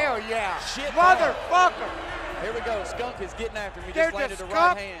 Hell yeah. Shit, motherfucker. Here we go. Skunk is getting after him. He Dude, just landed the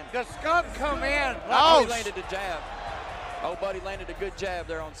right hand. The Skunk come in. Oh, he landed a jab. Oh, buddy landed a good jab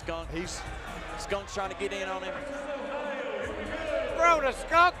there on Skunk. Skunk's trying to get in on him. Bro, the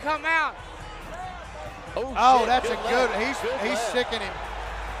Skunk come out. Oh, shit, that's good a good. left. He's sticking him.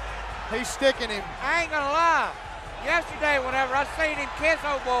 He's sticking him. I ain't gonna lie. Yesterday, whenever I seen him kiss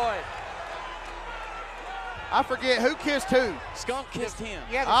old boy. I forget who kissed who. Skunk kissed him.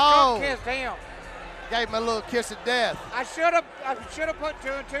 Yeah, the Skunk kissed him. Gave him a little kiss of death. I should have put 2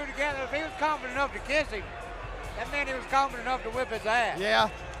 and 2 together. If he was confident enough to kiss him, that meant he was confident enough to whip his ass. Yeah,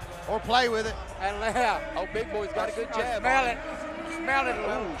 or play with it. And left. Oh, Big Boy's got a good jab. Smell it. Smell it a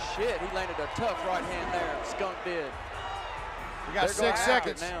little. Oh, shit. He landed a tough right hand there. Skunk did. We got 6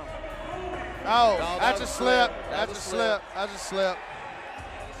 seconds. Now. Oh, No, that's that a was slip. slip. That's a slip. That's a slip.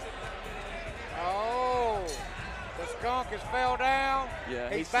 Oh, the Skunk has fell down.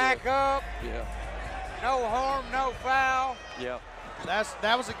 Yeah, he's back up. Yeah. No harm, no foul. Yeah.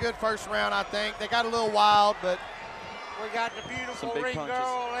 That was a good first round, I think. They got a little wild, but We got the beautiful Some big ring punches.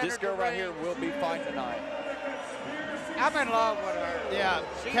 girl. This girl right here will be fighting tonight. I'm in love with her. Yeah,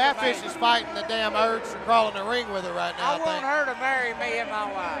 She's Catfish amazing. is fighting the damn urge to crawl in the ring with her right now, I I want think. her to marry me and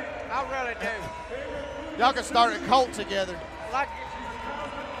my wife. I really do. Y'all can start a cult together. Like,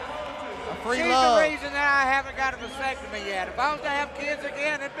 A free she's love. the reason that I haven't got a vasectomy yet. If I was to have kids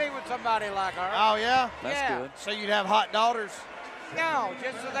again, it'd be with somebody like her. Oh, yeah? That's Yeah. good. So you'd have hot daughters? No,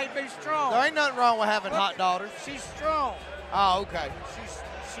 just so they'd be strong. There ain't nothing wrong with having hot daughters. She's strong. Oh, okay. She's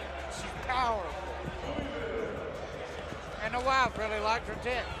powerful. And the wife really likes her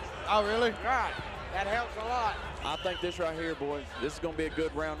tits. Oh, really? Right. That helps a lot. I think this right here, boys, this is going to be a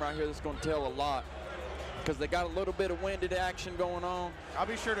good round right here. This is going to tell a lot because they got a little bit of winded action going on. I'll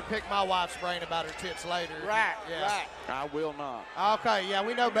be sure to pick my wife's brain about her tits later. Right, Yeah. right. I will not. Okay, yeah,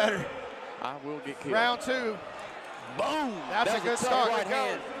 we know better. I will get killed. Round 2. Boom. That's a good tough start. right Good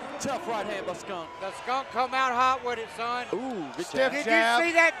hand. Tough right hand by Skunk. The Skunk come out hot with it, son. Ooh, good Stiff jab. Did jab. you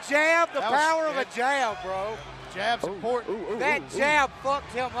see that jab? The That was power of a good. jab, bro. Jab's Ooh, important. ooh, ooh, That ooh, ooh. jab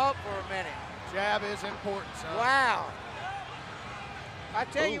fucked him up for a minute. Jab is important, son. Wow. I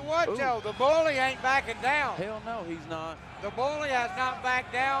tell you what, ooh. Joe, the bully ain't backing down. Hell no, he's not. The bully has not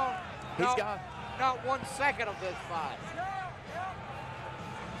backed down. He's not, got. not 1 second of this fight.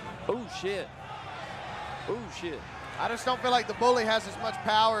 Ooh, shit. Ooh, shit. I just don't feel like the bully has as much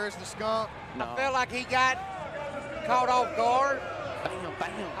power as the Skunk. No. I feel like he got caught off guard. Bam,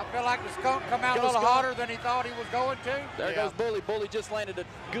 bam. I feel like the Skunk come out a Go little Skunk. hotter than he thought he was going to. There Yeah. goes Bully. Bully just landed a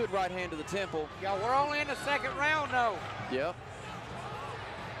good right hand to the temple. Yeah, we're only in the second round, though. Yep.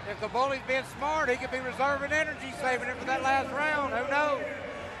 If the bully's being smart, he could be reserving energy, saving it for that last round. Who knows?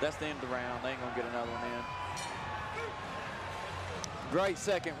 That's the end of the round. They ain't going to get another one in. Great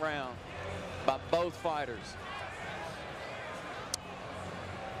second round by both fighters.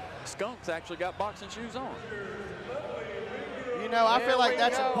 Skunk's actually got boxing shoes on. You know, I Here feel like we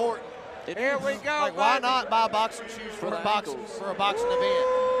that's go. important. It Here is. we go, Like, why baby. not buy boxing shoes For for, the a boxing ankles. for a boxing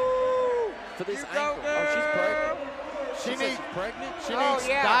event? For this You go, ankle. Oh, she's pregnant. She She says needs she's pregnant? she Oh, needs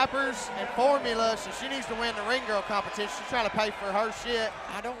yeah. diapers and formula, so she needs to win the ring girl competition. She's trying to pay for her shit.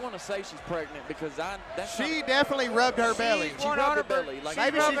 I don't want to say she's pregnant because that's She not, definitely rubbed her belly. She's She rubbed her 100%. belly, like-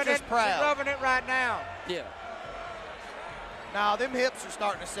 Maybe she's rubbing just it, proud. She's rubbing it right now. yeah. Now, them hips are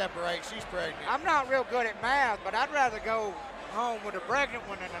starting to separate. She's pregnant. I'm not real good at math, but I'd rather go home with a pregnant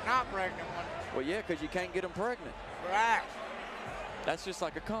one than a not pregnant one. Well, yeah, because you can't get them pregnant. Right, That's just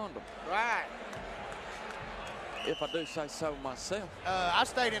like a condom, right. if I do say so myself. I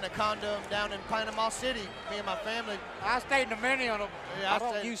stayed in a condom down in Panama City, me and my family. I stayed in the Minium. Yeah, I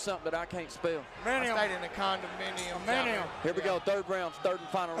don't stayed, use something that I can't spell. I Minium. stayed in a condominium. down Minium. there. Here we go, third round, third and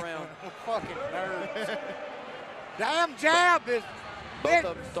final round. Fucking nerds. Damn jab is. Both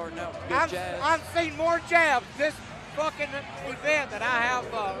of them starting out with good jabs. I've seen more jabs this fucking event than I have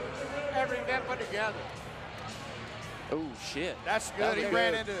every event put together. Oh shit. That's That good. was He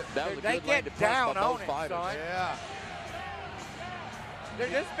ran into it. That was a They good get landed punch down by on both it, fighters. son. Yeah. Dude,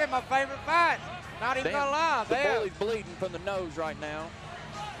 this has been my favorite fight. Not even gonna lie. The There. bully's bleeding from the nose right now.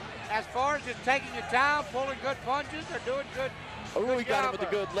 As far as just taking your time, pulling good punches, they're doing good. Oh, good he got him job with a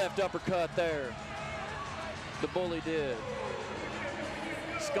there. good left uppercut there. The bully did.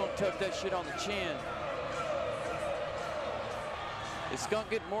 Skunk took that shit on the chin. Is Skunk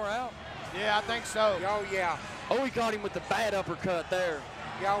getting more out? Yeah, I think so. Oh, yeah. Oh, he got him with the bad uppercut there.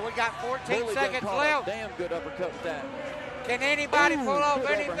 Yo, we got 14 Bully done seconds caught a left. damn good uppercut with that. Can anybody Ooh, pull off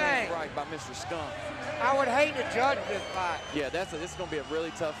good overhand anything? right by Mr. Skunk. I would hate to judge this fight. Yeah, this is going to be a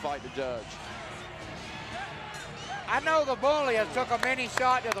really tough fight to judge. I know the bully has took a mini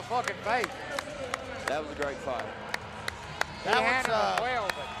shot to the fucking face. That was a great fight. That He one's, handled it well,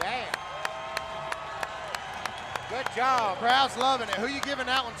 but damn. Good job. Crowd's loving it. Who you giving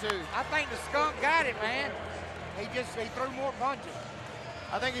that one to? I think the Skunk got it, man. He threw more punches,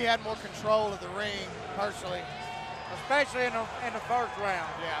 I think he had more control of the ring, personally. especially in the first round.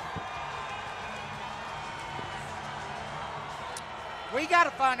 Yeah. We got to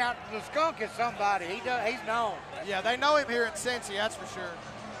find out the Skunk is somebody. He's known. Yeah, they know him here in Cincy, that's for sure.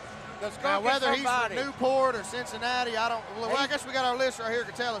 The Now, Skunk whether is he's somebody. from Newport or Cincinnati, I don't. Well, I guess we got our list right here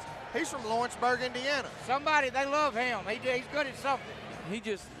to tell us. He's from Lawrenceburg, Indiana. Somebody, they love him. He's good at something.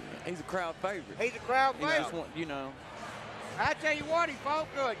 He's a crowd favorite. He's a crowd He favorite. just want, you know. I tell you what, he fought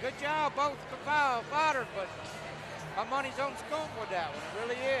good. Good job, both the fighters, but my money's on Skunk with that one. It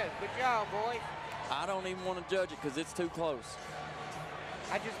really is. Good job, boy. I don't even want to judge it because it's too close.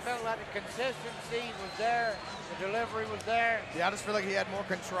 I just felt like the consistency was there. The delivery was there. Yeah, I just feel like he had more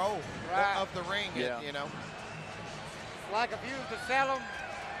control Right. of the ring, Yeah. you know. Like if you was to sell him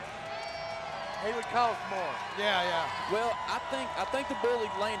he would cost more. Yeah, yeah. Well, I think the Bully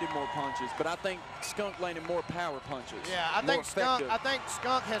landed more punches, but I think Skunk landed more power punches. Yeah, I think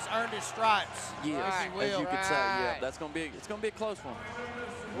Skunk has earned his stripes. Yes, if he will. as you could say. Yeah, it's gonna be a close one.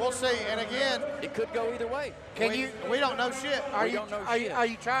 We'll see. And again, it could go either way. We don't know shit. Are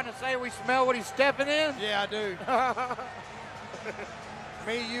you trying to say we smell what he's stepping in? Yeah, I do.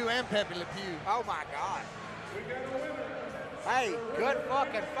 Me, you, and Pepe Le Pew. Oh my God. Hey, good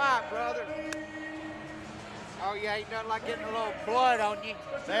fucking fight, brother. Oh yeah, ain't nothing like getting a little blood on you.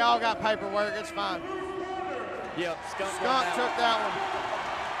 They all got paperwork. It's fine. Yep, Skunk took that one.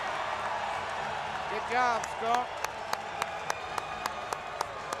 Good job, Skunk.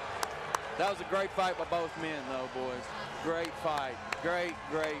 That was a great fight by both men, though, boys. Great fight. Great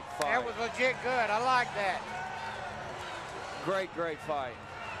fight. That was legit good. I like that. Great fight.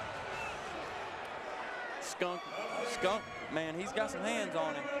 Skunk, man, he's got some hands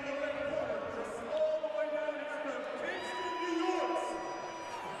on him.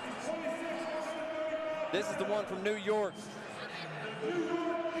 This is the one from New York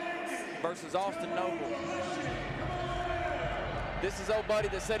versus Austin Noble. This is old buddy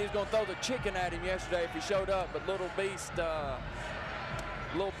that said he was going to throw the chicken at him yesterday if he showed up, but Little Beast,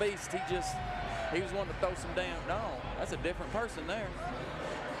 he was wanting to throw some damn, no, that's a different person there.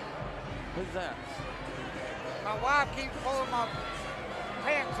 Who's that? My wife keeps pulling my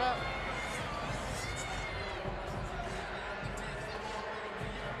pants up.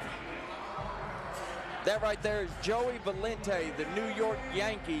 That right there is Joey Valente, the New York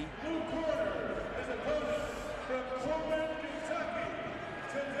Yankee.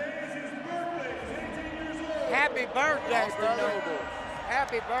 Happy birthday, Austin brother. Noble.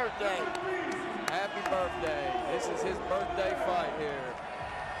 Happy birthday. Happy birthday. This is his birthday fight here.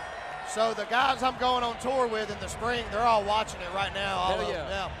 So the guys I'm going on tour with in the spring, they're all watching it right now. All Hell of them.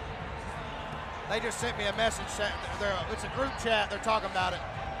 Yeah. They just sent me a message. It's a group chat. They're talking about it.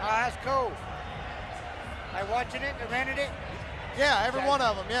 Oh, that's cool. They watching it? They rented it? Yeah, every one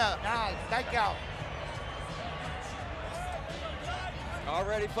of them, yeah. Nice. Thank y'all.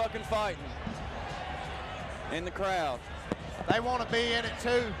 Already fucking fighting in the crowd. They want to be in it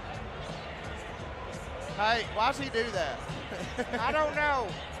too. Hey, why does he do that? I don't know.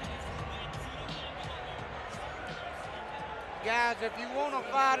 Guys, if you want to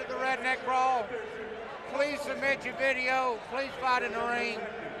fight at the Redneck Brawl, please submit your video. Please fight in the ring.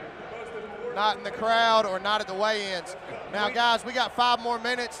 Not in the crowd or not at the weigh-ins. Now, guys, we got 5 more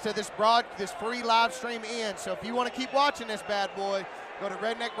minutes to this free live stream end. So if you want to keep watching this bad boy, go to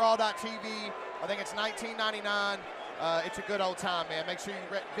redneckbrawl.tv. I think it's $19.99. It's a good old time, man. Make sure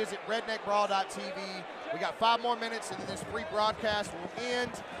you visit redneckbrawl.tv. We got 5 more minutes, and then this free broadcast will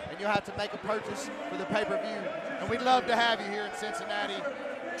end, and you'll have to make a purchase for the pay-per-view. And we'd love to have you here in Cincinnati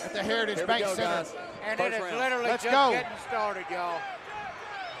at the Heritage Bank Center. Guys. And First it is round. literally Let's just go. getting started, y'all.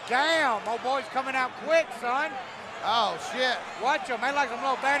 Damn, old boy's coming out quick, son. Oh, shit. Watch them. They like some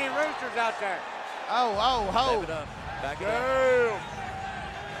little banty roosters out there. Oh, ho. Step it up. Back it up. Damn.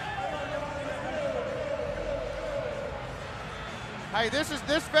 Hey, this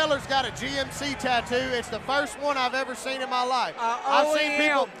fella's got a GMC tattoo. It's the first one I've ever seen in my life. I've seen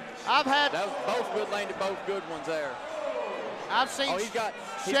people. That was both good, landed both good ones there. I've seen he's got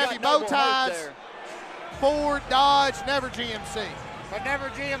Chevy bow Noble ties, there. Ford, Dodge, never GMC. But never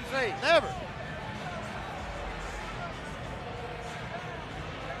GMC. Never.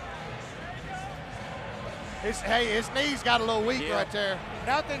 His knee's got a little weak right there.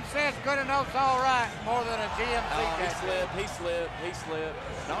 Nothing says good enough's all right more than a GMC tattoo. He slipped.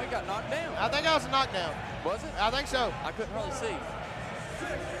 No, he got knocked down. I think that was a knockdown. Was it? I think so. I couldn't really see.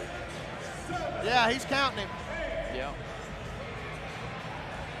 Yeah, he's counting him. Yeah.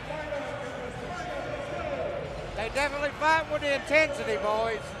 They definitely fight with the intensity,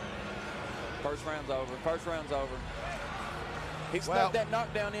 boys. First round's over. He snuck that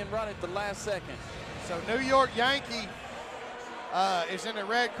knockdown in right at the last second. So New York Yankee is in the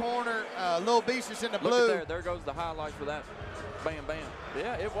red corner. Lil Beast is in the blue. Look at there goes the highlights for that. Bam, bam.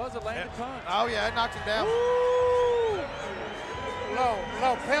 Yeah, it was a landed punch. Oh, yeah, it knocked him down.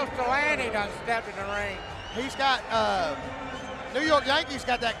 Little pistol and he done stepped in the ring. He's got, New York Yankees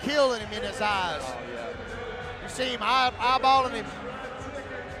got that kill in him in his eyes. Oh, yeah. You see him eyeballing him.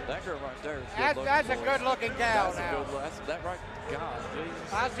 That girl right there is That's a good-looking gal now. That's that right. God,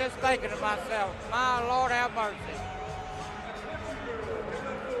 Jesus. I was just thinking to myself, my Lord have mercy.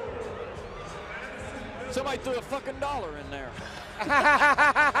 Somebody threw a fucking dollar in there.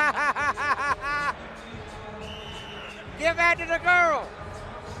 Give that to the girl.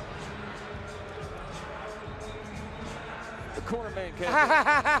 The corner man, Kevin.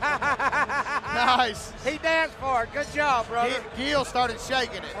 Nice. He danced for it. Good job, brother. Gil started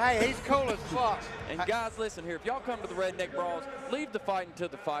shaking it. Hey, he's cool as fuck. And guys, listen here. If y'all come to the Redneck Brawls, leave the fighting to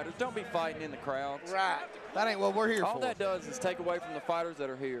the fighters. Don't be fighting in the crowds. Right. That ain't what we're here All for. that does is take away from the fighters that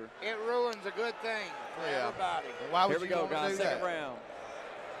are here. It ruins a good thing for everybody. Why would Here we you go, wanna guys. do Second that? round.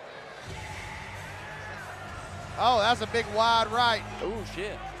 Oh, that's a big wide right. Oh,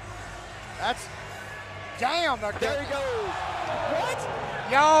 shit. That's Damn, There he goes. What?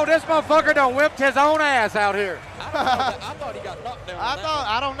 Yo, this motherfucker done whipped his own ass out here. I thought he got knocked down.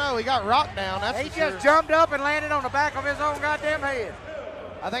 I don't know. He got rocked down. That's He for just sure. jumped up and landed on the back of his own goddamn head.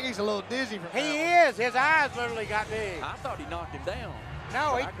 I think he's a little dizzy from He that is. His eyes literally got big. I thought he knocked him down.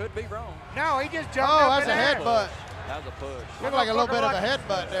 No, But he I could be wrong. no, he just jumped Oh, up that's a in the air. headbutt. That was a push. Looked like a little bit of a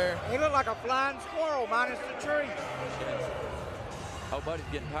headbutt there. He looked like a flying squirrel minus the tree. Oh, buddy's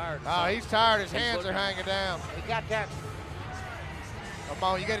getting tired. Oh, he's tired. His He's hands are looking. hanging down. He got that. Come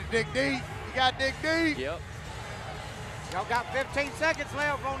on, you got to dig deep. You got to dig deep. Yep. Y'all got 15 seconds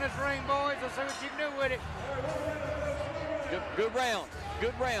left on this ring, boys. Let's see what you can do with it. Good round.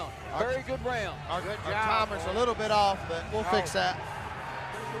 Good round. Very good round. Our Good job, timer's boy. a little bit off, but we'll fix that.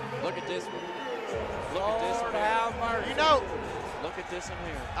 Look at this one. Look at this Lord one. have mercy. You know, Look at this one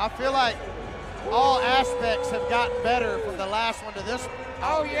here. I feel like all aspects have gotten better from the last one to this one.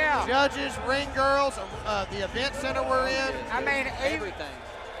 Oh, yeah. Judges, ring girls, the event center we're in. I mean, even, Everything.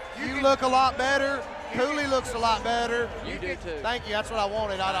 You look a lot better. Cooley looks a lot better. You do too. Thank you. That's what I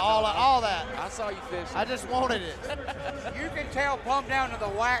wanted. All that. I saw you fishing. I just wanted it. you can tell plumb down to the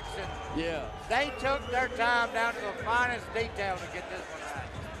waxing. Yeah. They took their time down to the finest detail to get this one right.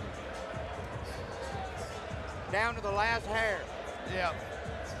 Down to the last hair. Yeah.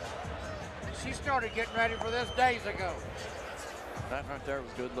 She started getting ready for this days ago. That right there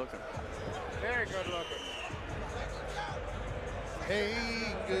was good looking. Very good looking.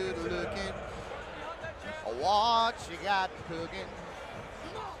 Hey, good looking. What you got cooking?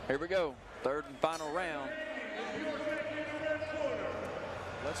 Here we go. Third and final round.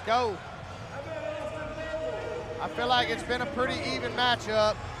 Let's go. I feel like it's been a pretty even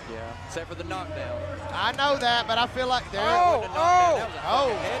matchup. Yeah. Except for the knockdown. I know that, but I feel like there. Oh, oh. That was a Oh.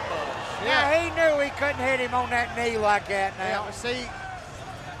 fucking headbutt. Now he knew he couldn't hit him on that knee like that now. See,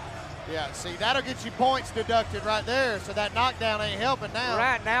 that'll get you points deducted right there. So that knockdown ain't helping now.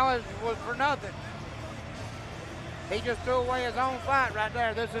 Right now it was for nothing. He just threw away his own fight right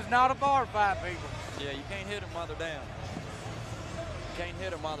there. This is not a bar fight, people. Yeah, you can't hit them while they're down. You can't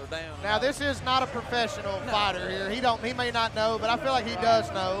hit them while they're down. Now this is not a professional fighter here. He may not know, but I feel like he does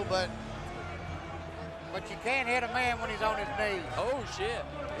know. But you can't hit a man when he's on his knees. Oh, shit.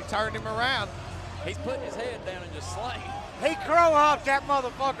 he turned him around. He's putting his head down and just slaying. He crow hopped that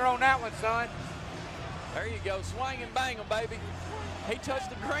motherfucker on that one, son. There you go. Swing and bang him, baby. He touched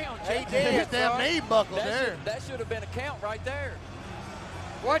the ground. He Jack. did. His damn son. knee buckled there. That should have been a count right there.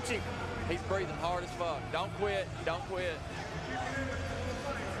 Watch him. He's breathing hard as fuck. Don't quit. Don't quit.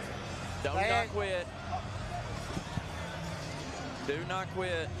 Don't Man. not quit. Do not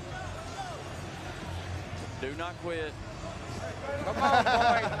quit. Do not quit. Come on,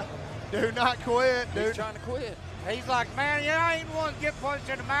 boy. Do not quit, He's dude. trying to quit. He's like, man, yeah, I ain't the one to get punched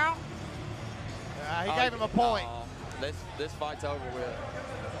in the mouth. He gave him a point. Oh, this fight's over with.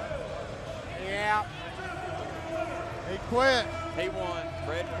 Yeah. He quit. He won.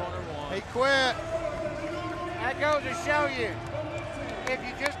 Red corner won. He quit. That goes to show you, if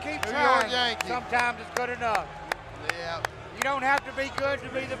you just keep New York trying, Yankee. sometimes it's good enough. Yeah. You don't have to be good to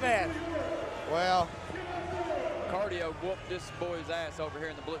be the best. Well, Cardio whooped this boy's ass over here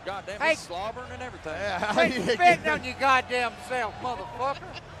in the blue. God damn, Hey. he's slobbering and everything. yeah. Quit spitting on your goddamn self, motherfucker.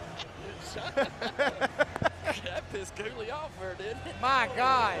 That pissed Cooley off there, didn't it? My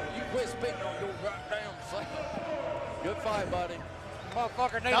God. You quit spitting on your goddamn self. Good fight, buddy.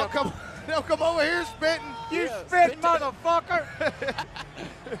 Motherfucker need Don't come over here spitting. You Yeah, spit, spit. motherfucker.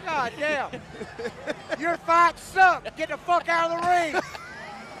 God damn. Your fight sucked. Get the fuck out of the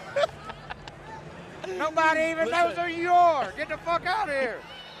ring. Nobody even knows who you are. Get the fuck out of here.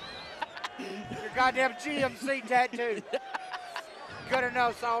 Your goddamn GMC tattoo. Good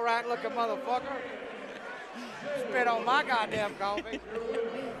enough, all right looking motherfucker. Spit on my goddamn coffee.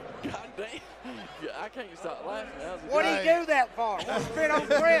 God damn. Yeah, I can't stop laughing. That was a What do good- you do that for? Want to spit on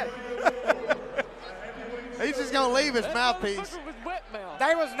Chris? He's just gonna leave his That mouthpiece. motherfucker was wet mouth.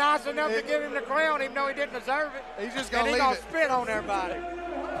 They was nice enough to give him the crown even though he didn't deserve it. He's just And gonna he leave gonna it. spit on everybody.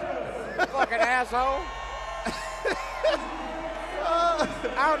 Fucking asshole.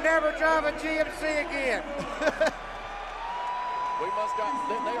 I'll never drive a GMC again. We must got.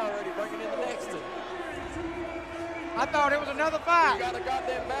 They already bringing in the next one. I thought it was another fight. You got a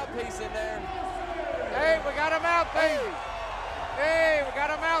goddamn mouthpiece in there. Hey, we got a mouthpiece. Hey, we got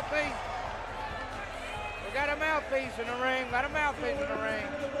a mouthpiece. We got a mouthpiece in the ring. Got a mouthpiece in the ring.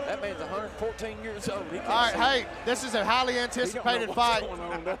 That man's 114 years old. He can't All right, see. hey, this is a highly anticipated fight.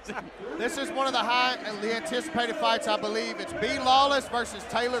 This is one of the highly anticipated fights, I believe. It's B. Lawless versus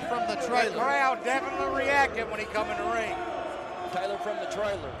Taylor from the The Trailer. crowd definitely reacted when he come in the ring. Taylor from the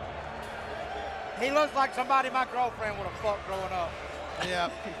Trailer. He looks like somebody my girlfriend would have fucked growing up. Yeah,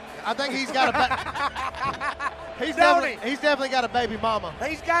 I think he's got a. He's definitely got a baby mama.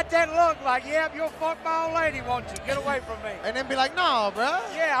 He's got that look like, yep, you'll fuck my old lady, won't you? Get away from me. And then be like, no, bro.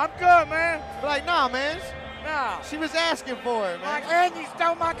 Yeah, I'm good, man. Be like, no, man. No. She was asking for it, man. Like, and you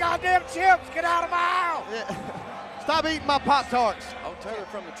stole my goddamn chips. Get out of my house. Yeah. Stop eating my Pop-Tarts. Oh, Taylor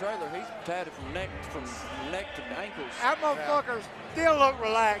from the Trailer. He's tatted from neck to ankles. That motherfucker still look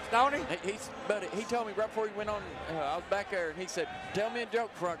relaxed, don't he? But he told me right before he went on, I was back there, and he said, tell me a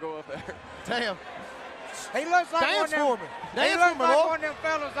joke before I go up there. Damn. He looks like Dance one of them. for me. He Dance looks for me, like Lord. one of them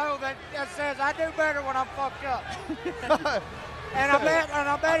fellas though that says I do better when I'm fucked up. and I bet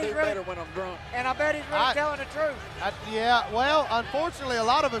I he's do really better when I'm drunk. and I bet he's really telling the truth. Yeah, well, unfortunately, a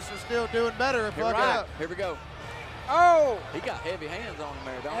lot of us are still doing better if fucked up. Here we go. Oh, He got heavy hands on him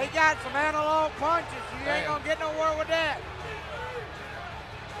there, don't he got some analog punches. You ain't gonna get nowhere with that.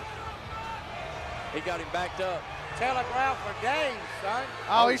 He got him backed up. Telegraph for days, son.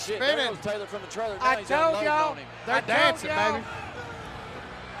 Oh, he's shit, spinning. There goes Taylor from the Trailer. Now I he's told unloading y'all. on him. They're dancing, baby.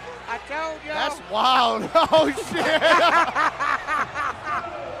 I told y'all. That's wild. Oh, shit.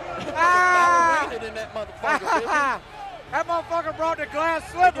 Ah! Landed in that motherfucker, didn't he? That motherfucker brought the glass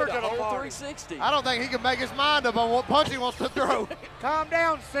He slipper did to a the whole party. 360. I don't think he can make his mind up on what punch he wants to throw. Calm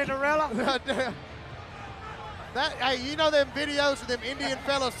down, Cinderella. Damn. Hey, you know them videos of them Indian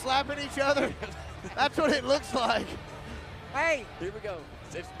fellas slapping each other? That's what it looks like. Hey, Here we go.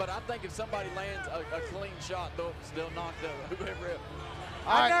 But I think if somebody lands a clean shot, they'll knock whoever else.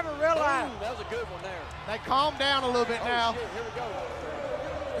 All I right. never realized. Ooh, that was a good one there. They calm down a little bit now. Oh, shit, here we go.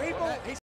 People, He's